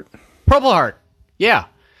blanking. Purple Heart. Yeah.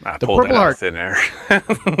 The Purple Heart in there.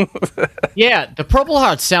 Yeah, the Purple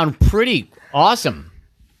Hearts sound pretty awesome.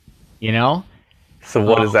 You know? So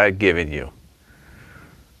what is that giving you?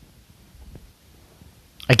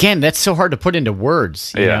 Again, that's so hard to put into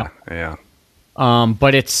words. You know? Yeah.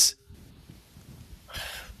 But it's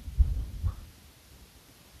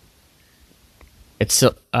It's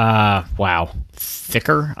wow,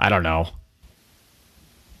 thicker. I don't know.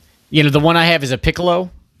 You know, the one I have is a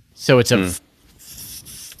piccolo, so it's a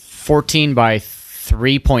 14 by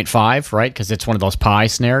 3.5, right? Because it's one of those pie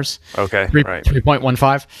snares. Okay, right.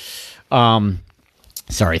 3.15.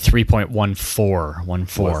 Sorry,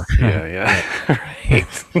 3.14. Yeah.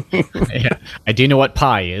 Yeah, I do know what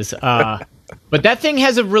pi is. But that thing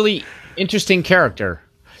has a really interesting character.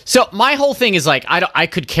 So my whole thing is like I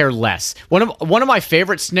could care less. One of my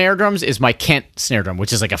favorite snare drums is my Kent snare drum,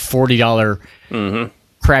 which is like a $40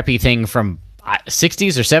 crappy thing from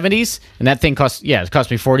 60s or 70s, and that thing cost me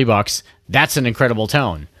 $40. That's an incredible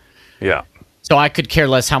tone. Yeah. So I could care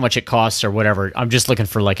less how much it costs or whatever. I'm just looking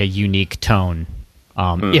for like a unique tone.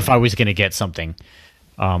 If I was going to get something,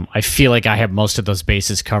 I feel like I have most of those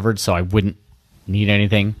bases covered, so I wouldn't need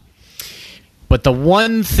anything. But the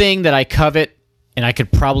one thing that I covet, and I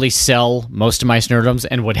could probably sell most of my snare drums,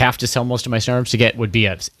 and would have to sell most of my snare drums to get, would be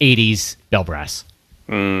a 80s bell brass.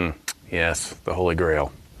 Yes, the Holy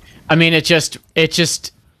Grail. I mean, it's just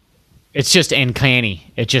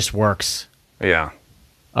uncanny. It just works. Yeah.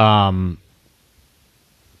 And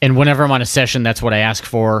whenever I'm on a session, that's what I ask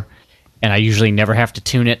for, and I usually never have to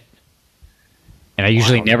tune it, and I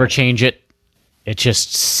usually never change it. It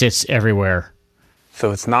just sits everywhere.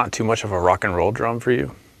 So it's not too much of a rock and roll drum for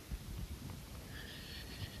you?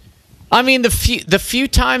 I mean, the few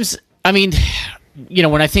times, I mean, you know,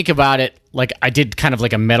 when I think about it, like I did kind of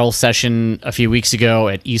like a metal session a few weeks ago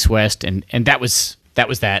at East West, and that was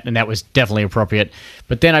that, and that was definitely appropriate.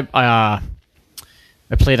 But then I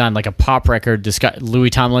played on like a pop record. This guy, Louis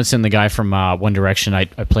Tomlinson, the guy from One Direction, I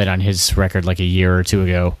played on his record like a year or two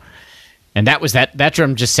ago, and that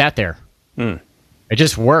drum just sat there. It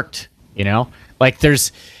just worked, you know. Like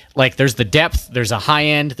there's the depth, there's a high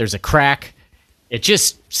end, there's a crack. It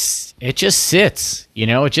just sits, you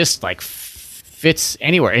know. It just like fits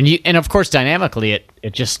anywhere, and of course dynamically,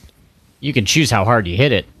 it just, you can choose how hard you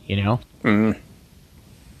hit it, you know. I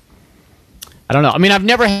don't know. I mean, I've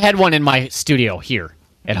never had one in my studio here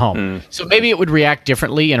at home, so maybe it would react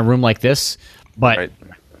differently in a room like this. But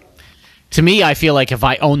to me, I feel like if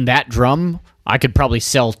I owned that drum, I could probably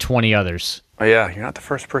sell 20 others. Oh yeah, you're not the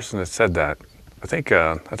first person that said that. I think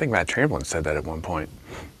Matt Chamberlain said that at one point.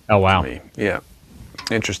 Oh wow. Yeah.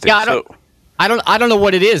 Interesting. Yeah, I don't know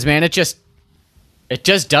what it is, man. It just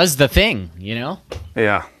does the thing, you know?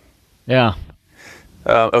 Yeah. Yeah.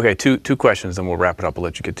 Okay, two questions, and we'll wrap it up. I'll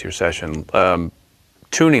let you get to your session.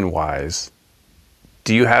 Tuning wise,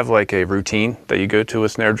 do you have like a routine that you go to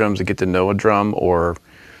with snare drums to get to know a drum, or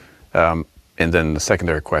and then the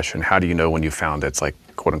secondary question, how do you know when you found it's like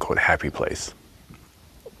quote unquote happy place?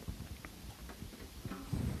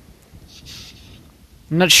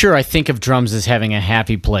 I'm not sure I think of drums as having a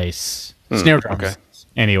happy place. Snare drums, okay.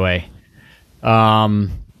 Anyway. To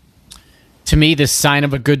me, the sign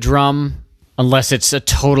of a good drum, unless it's a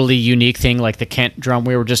totally unique thing like the Kent drum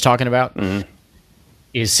we were just talking about,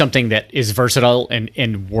 is something that is versatile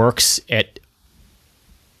and works at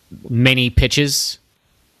many pitches.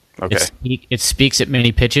 Okay. It speaks at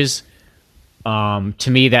many pitches. To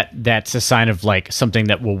me, that's a sign of like something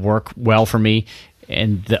that will work well for me.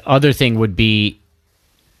 And the other thing would be,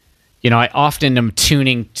 you know, I often am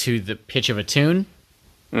tuning to the pitch of a tune,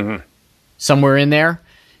 somewhere in there,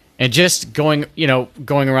 and just going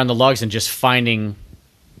around the lugs and just finding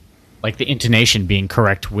like the intonation being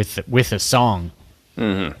correct with a song.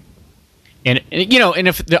 And you know, and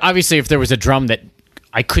if there was a drum that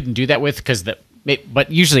I couldn't do that with,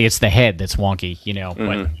 but usually it's the head that's wonky, you know.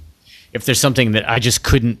 But if there's something that I just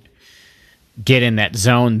couldn't get in that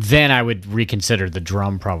zone, then I would reconsider the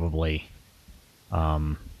drum probably.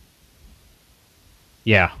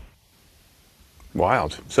 Yeah.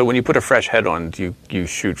 Wild. So when you put a fresh head on, do you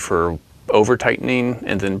shoot for over tightening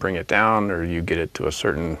and then bring it down, or you get it to a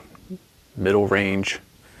certain middle range?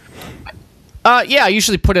 Yeah, I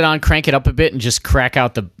usually put it on, crank it up a bit, and just crack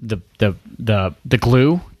out the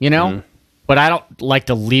glue, you know. But I don't like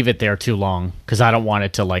to leave it there too long because I don't want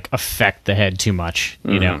it to like affect the head too much,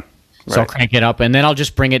 you know. So I'll crank it up, and then I'll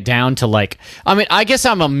just bring it down to like, I mean, I guess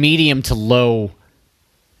I'm a medium to low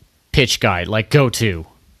pitch guy, like go-to,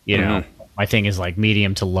 you know. My thing is like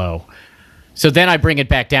medium to low. So then I bring it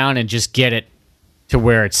back down and just get it to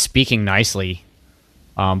where it's speaking nicely.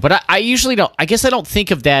 But I usually don't, I guess I don't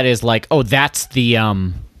think of that as like, oh, that's the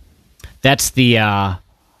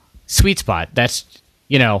sweet spot. That's,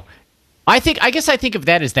 you know, I guess I think of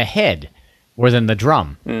that as the head more than the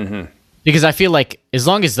drum. Because I feel like as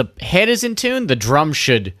long as the head is in tune, the drum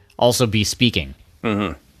should also be speaking.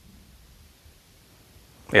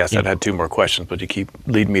 Yes, I had two more questions, but you keep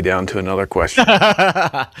leading me down to another question.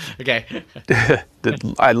 Okay.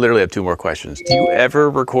 I literally have two more questions. Do you ever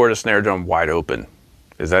record a snare drum wide open?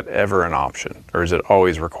 Is that ever an option, or does it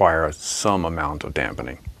always require some amount of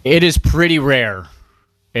dampening? It is pretty rare.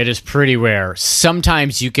 It is pretty rare.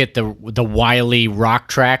 Sometimes you get the Wiley rock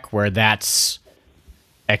track where that's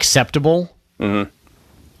acceptable. Mm-hmm.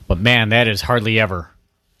 But man, that is hardly ever.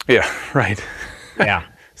 Yeah, right. Yeah.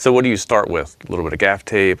 So what do you start with? A little bit of gaff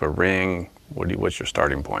tape, a ring? What's your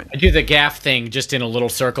starting point? I do the gaff thing just in a little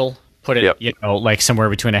circle. Put it, like somewhere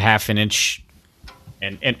between a half an inch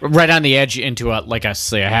and right on the edge into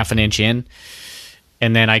a half an inch in.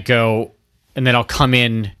 And then I'll come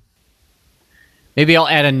in. Maybe I'll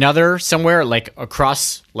add another somewhere like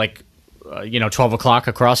across, 12 o'clock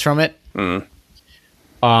across from it.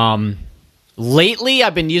 Mm-hmm. Lately,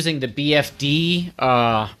 I've been using the BFD.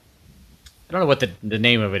 I don't know what the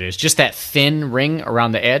name of it is. Just that thin ring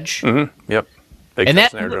around the edge. Mm-hmm. Yep. Big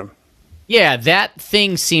snare drum. Yeah, that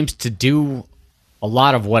thing seems to do a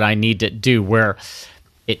lot of what I need to do. Where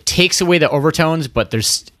it takes away the overtones, but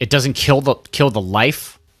it doesn't kill the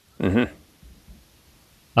life. Mm-hmm.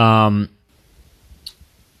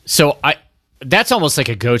 So that's almost like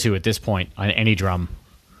a go-to at this point on any drum.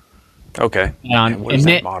 Okay. And what is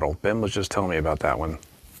that model? Ben was just telling me about that one.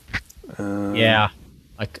 Yeah,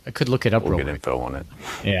 I could look it up. We'll get info on it.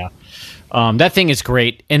 Yeah, that thing is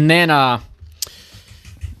great. And then I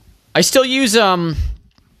still use like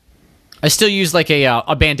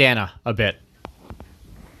a bandana a bit.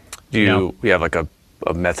 Do you have like a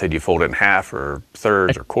method you fold it in half or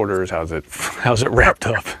thirds or quarters? How's it wrapped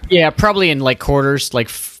up? Yeah, probably in like quarters,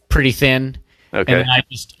 like pretty thin. Okay.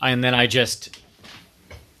 And then I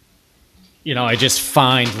just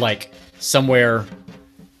find like somewhere,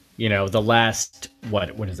 the last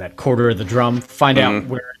what is that quarter of the drum? Find out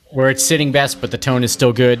where it's sitting best, but the tone is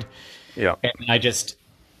still good. Yeah. And I just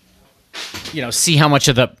see how much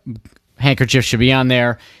of the handkerchief should be on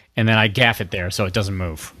there, and then I gaff it there so it doesn't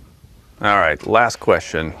move. All right, last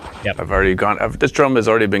question. Yep. This drum has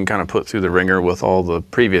already been kind of put through the ringer with all the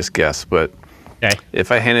previous guests, but okay.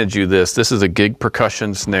 If I handed you this is a Gig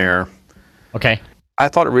percussion snare. Okay. I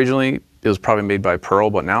thought originally it was probably made by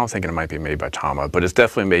Pearl, but now I'm thinking it might be made by Tama, but it's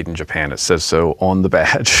definitely made in Japan. It says so on the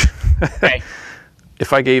badge. Okay.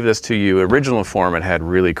 If I gave this to you, original form, it had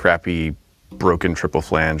really crappy broken triple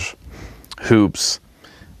flange hoops.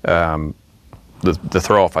 The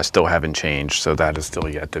throw off I still haven't changed, so that is still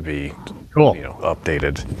yet to be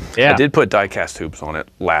updated. Yeah. I did put die cast hoops on it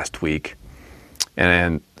last week,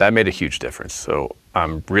 and that made a huge difference. So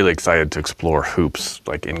I'm really excited to explore hoops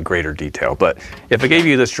like in greater detail. But if I gave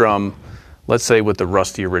you this drum, let's say with the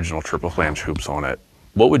rusty original triple flange hoops on it,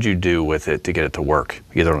 what would you do with it to get it to work,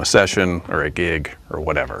 either on a session or a gig or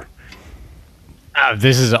whatever?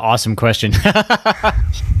 This is an awesome question.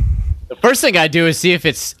 The first thing I do is see if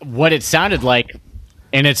it's what it sounded like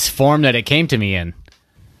in its form that it came to me in.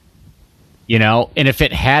 And if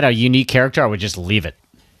it had a unique character, I would just leave it.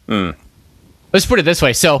 Let's put it this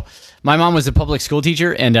way. So my mom was a public school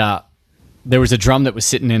teacher, and there was a drum that was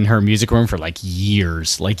sitting in her music room for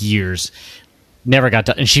years. Never got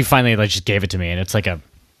done. And she finally just gave it to me, and it's a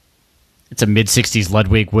mid-60s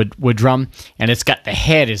Ludwig wood drum, and it's got the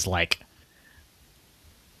head is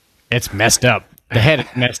it's messed up. The head is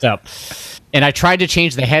messed up. And I tried to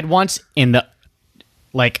change the head once, and the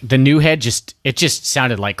new head just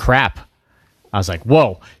sounded like crap. I was like,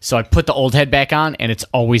 whoa. So I put the old head back on, and it's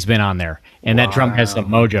always been on there. And that drum has some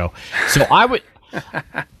mojo. So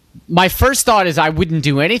my first thought is I wouldn't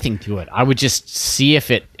do anything to it. I would just see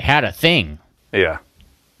if it had a thing. Yeah.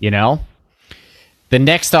 The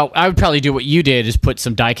next thought, I would probably do what you did, is put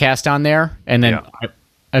some die cast on there. And then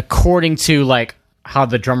according to how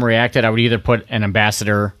the drum reacted, I would either put an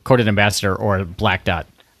coated ambassador or a black dot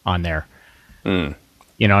on there. And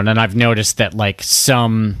then I've noticed that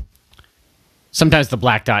sometimes the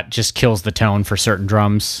black dot just kills the tone for certain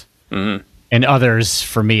drums. And others,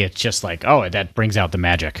 for me, it's just that brings out the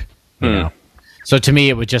magic. So to me,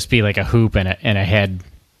 it would just be a hoop and a head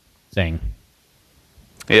thing.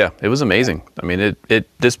 Yeah, it was amazing. I mean,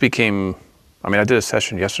 this became, I did a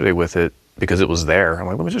session yesterday with it because it was there. I'm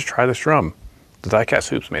like, let me just try this drum. The die-cast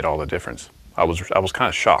hoops made all the difference. I was kind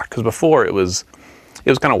of shocked because before it was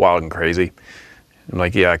kind of wild and crazy. I'm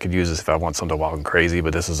like, yeah, I could use this if I want something wild and crazy,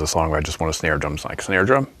 but this is a song where I just want a snare drum, snare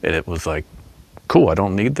drum, and it was cool. I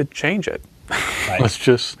don't need to change it. Right.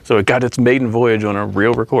 So it got its maiden voyage on a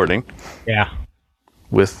real recording. Yeah.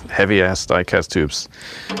 With heavy-ass die-cast hoops.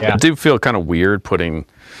 Yeah. I do feel kind of weird putting,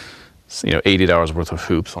 $80 worth of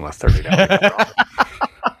hoops on a $30 drum.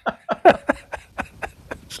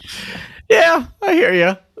 Yeah, I hear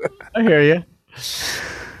you.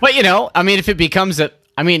 But I mean, if it becomes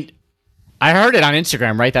I heard it on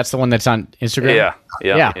Instagram, right? That's the one that's on Instagram. Yeah.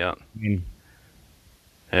 I mean,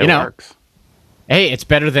 It works. hey, it's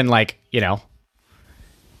better than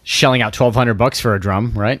shelling out $1,200 for a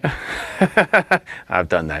drum, right? I've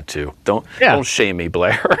done that too. Don't shame me,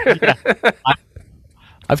 Blair.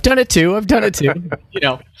 I've done it too.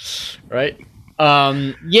 Right?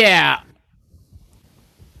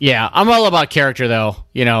 Yeah. I'm all about character, though.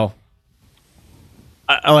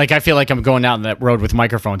 I feel like I'm going down that road with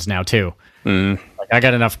microphones now too. I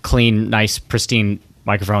got enough clean, nice, pristine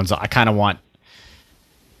microphones. I kind of want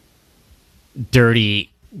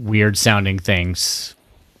dirty, weird sounding things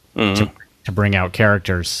to bring out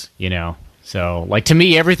characters. So to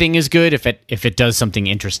me, everything is good if it does something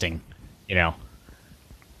interesting.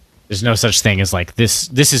 There's no such thing as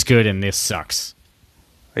this is good and this sucks.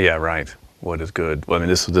 Yeah, right. What is good? Well, I mean,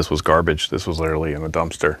 this was garbage. This was literally in a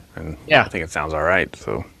dumpster, and I think it sounds all right.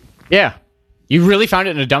 So, yeah, you really found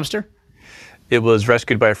it in a dumpster? It was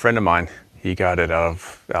rescued by a friend of mine. He got it out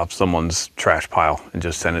of someone's trash pile and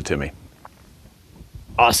just sent it to me.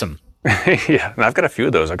 Awesome. Yeah, and I've got a few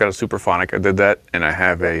of those. I've got a Superphonic. I did that, and I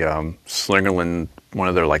have a Slingerland, one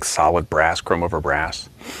of their solid brass, chrome over brass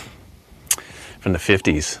from the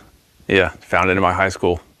 50s. Yeah, found it in my high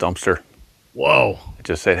school dumpster. Whoa. I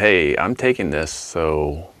just said, hey, I'm taking this,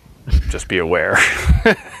 so just be aware.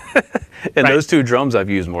 And those two drums I've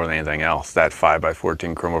used more than anything else. That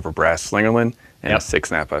 5x14 chrome over brass Slingerland and a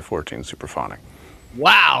 6.5x14 Superphonic.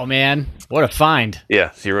 Wow, man. What a find. Yeah,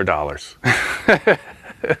 $0.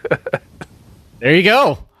 There you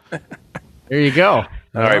go. All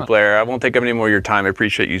right, Blair, I won't take up any more of your time. I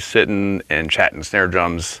appreciate you sitting and chatting snare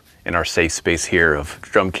drums in our safe space here of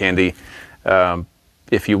Drum Candy.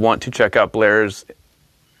 If you want to check out Blair's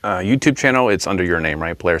YouTube channel, it's under your name,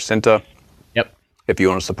 right? Blair Cinta. Yep. If you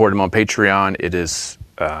want to support him on Patreon, it is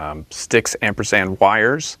Sticks &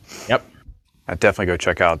 Wires. Yep. I'd definitely go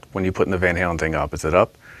check out when you putting the Van Halen thing up. Is it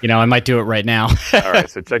up? I might do it right now. All right,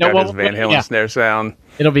 so check out his Van Halen snare sound.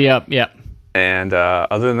 It'll be up, yeah. And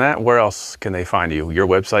other than that, where else can they find you? Your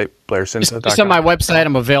website, blaircinta.com? Just on my website.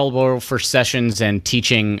 I'm available for sessions and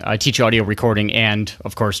teaching. I teach audio recording and,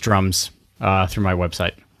 of course, drums through my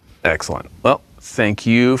website. Excellent. Well, thank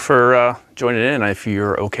you for joining in. If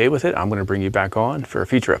you're okay with it, I'm going to bring you back on for a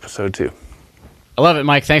future episode, too. I love it,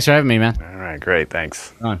 Mike. Thanks for having me, man. All right, great.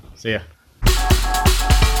 Thanks. See ya.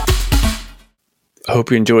 I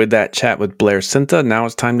hope you enjoyed that chat with Blair Cinta. Now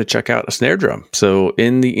it's time to check out a snare drum. So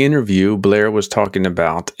in the interview, Blair was talking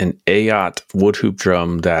about an Ayotte wood hoop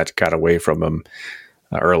drum that got away from him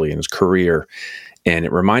early in his career. And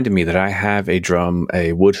it reminded me that I have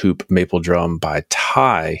a wood hoop maple drum by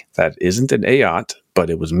Ty that isn't an Ayotte,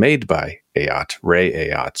 but it was made by Ayotte, Ray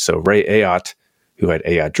Ayotte. So Ray Ayotte, who had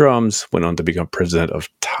Ayotte drums, went on to become president of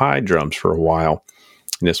Ty Drums for a while.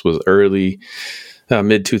 And this was early,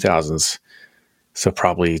 mid-2000s. So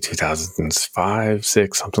probably 2005,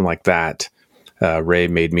 6, something like that. Ray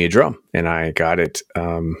made me a drum, and I got it.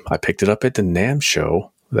 I picked it up at the NAMM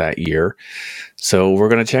show that year. So we're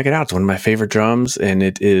going to check it out. It's one of my favorite drums, and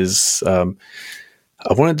it is... I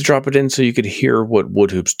wanted to drop it in so you could hear what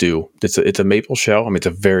wood hoops do. It's a maple shell. I mean, it's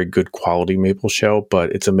a very good quality maple shell,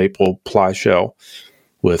 but it's a maple ply shell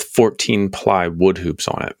with 14 ply wood hoops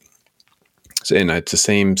on it. And it's the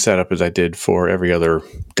same setup as I did for every other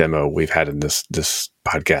demo we've had in this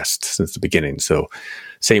podcast since the beginning. So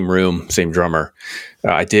same room, same drummer.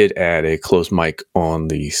 I did add a closed mic on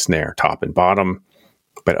the snare, top and bottom.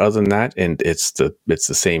 But other than that, and it's the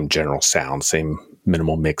same general sound, same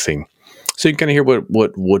minimal mixing. So you can kind of hear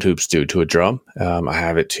what wood hoops do to a drum. I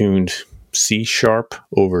have it tuned C sharp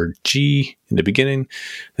over G in the beginning.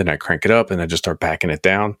 Then I crank it up and I just start backing it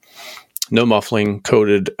down. No muffling,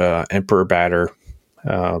 coated Emperor batter,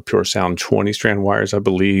 Pure Sound 20 strand wires, I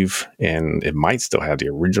believe, and it might still have the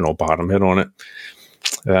original bottom head on it.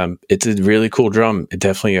 It's a really cool drum. It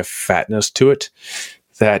definitely a fatness to it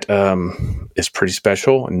that is pretty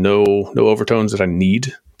special. No overtones that I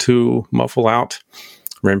need to muffle out.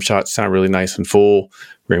 Rim shots sound really nice and full.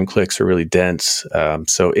 Rim clicks are really dense.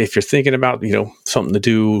 So if you're thinking about something to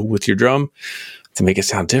do with your drum, to make it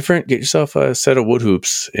sound different, get yourself a set of wood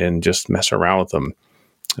hoops and just mess around with them.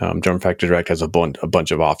 Drum Factory Direct has a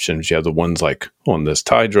bunch of options. You have the ones like on this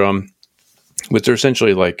Ty drum, which are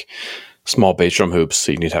essentially like small bass drum hoops.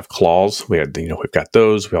 So you need to have claws. We've got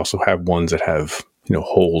those. We also have ones that have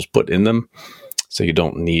holes put in them, so you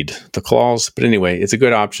don't need the claws. But anyway, it's a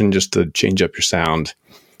good option just to change up your sound.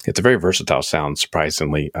 It's a very versatile sound.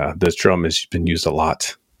 Surprisingly, this drum has been used a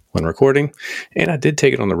lot when recording, and I did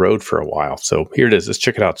take it on the road for a while. So here it is. Let's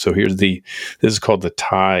check it out. So this is called the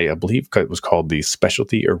Thai, I believe it was called the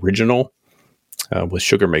Specialty Original with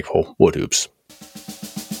sugar maple wood hoops.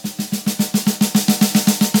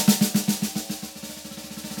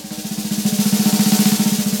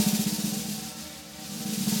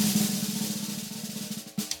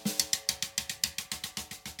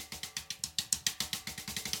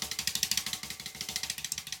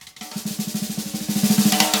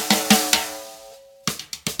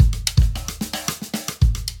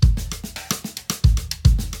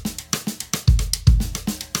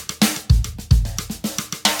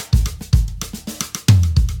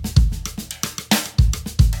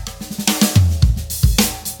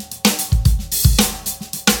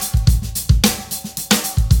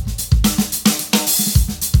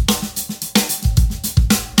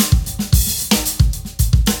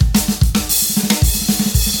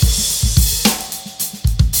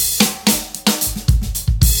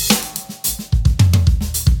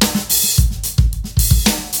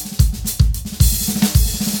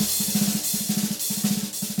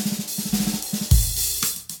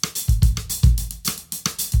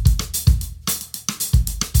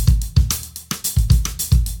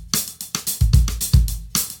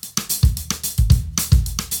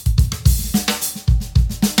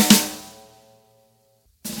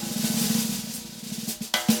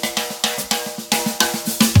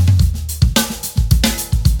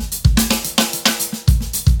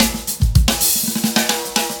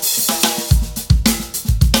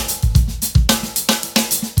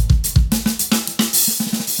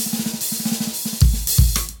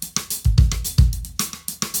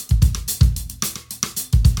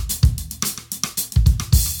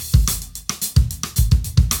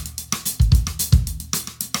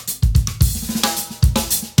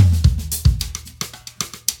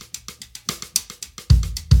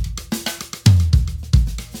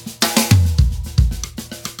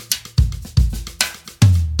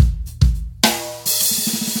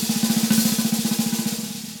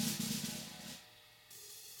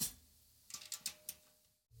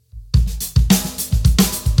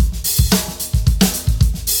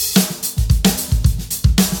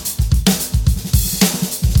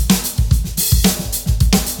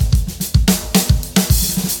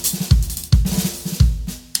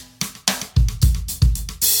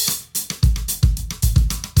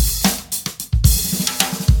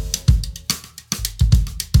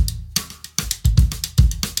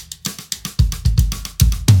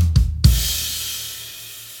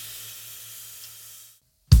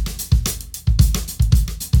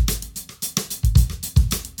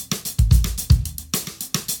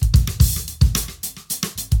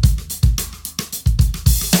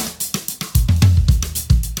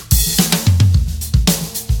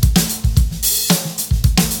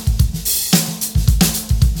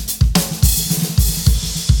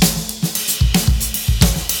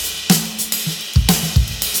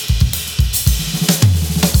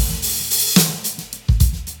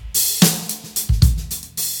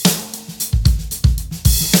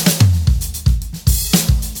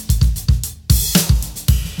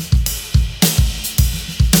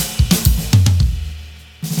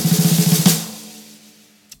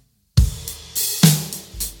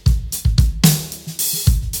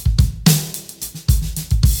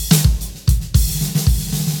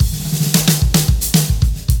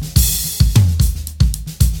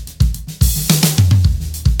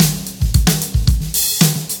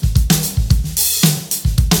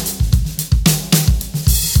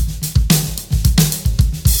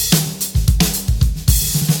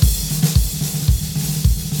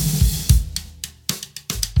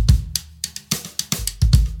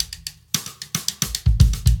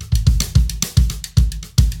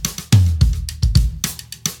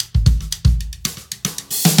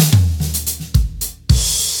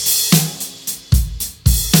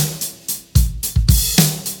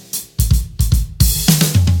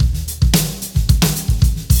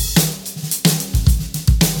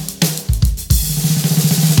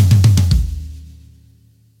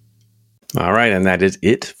 All right, and that is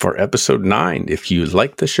it for episode 9. If you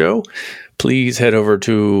like the show, please head over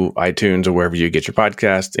to iTunes or wherever you get your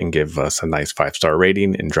podcast and give us a nice 5-star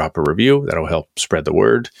rating and drop a review. That'll help spread the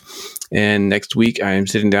word. And next week, I am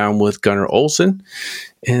sitting down with Gunnar Olsen,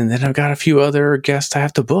 and then I've got a few other guests I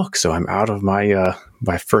have to book. So I'm out of my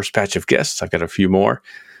my first batch of guests. I've got a few more.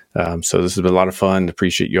 So this has been a lot of fun.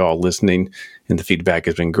 Appreciate you all listening, and the feedback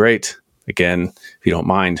has been great. Again, if you don't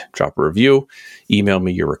mind, drop a review. Email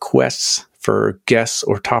me your requests for guests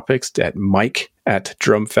or topics at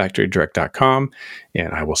mike@drumfactorydirect.com,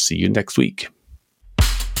 and I will see you next week.